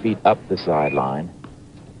 4 feet up the sideline.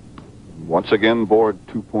 Once again, Borg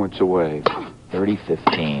 2 points away.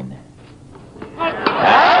 30-15.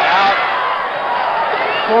 That's out.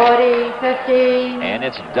 40-15. And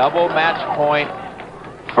it's double match point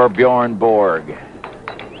for Björn Borg.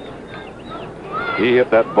 He hit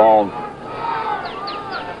that ball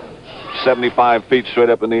 75 feet straight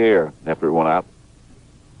up in the air after it went out.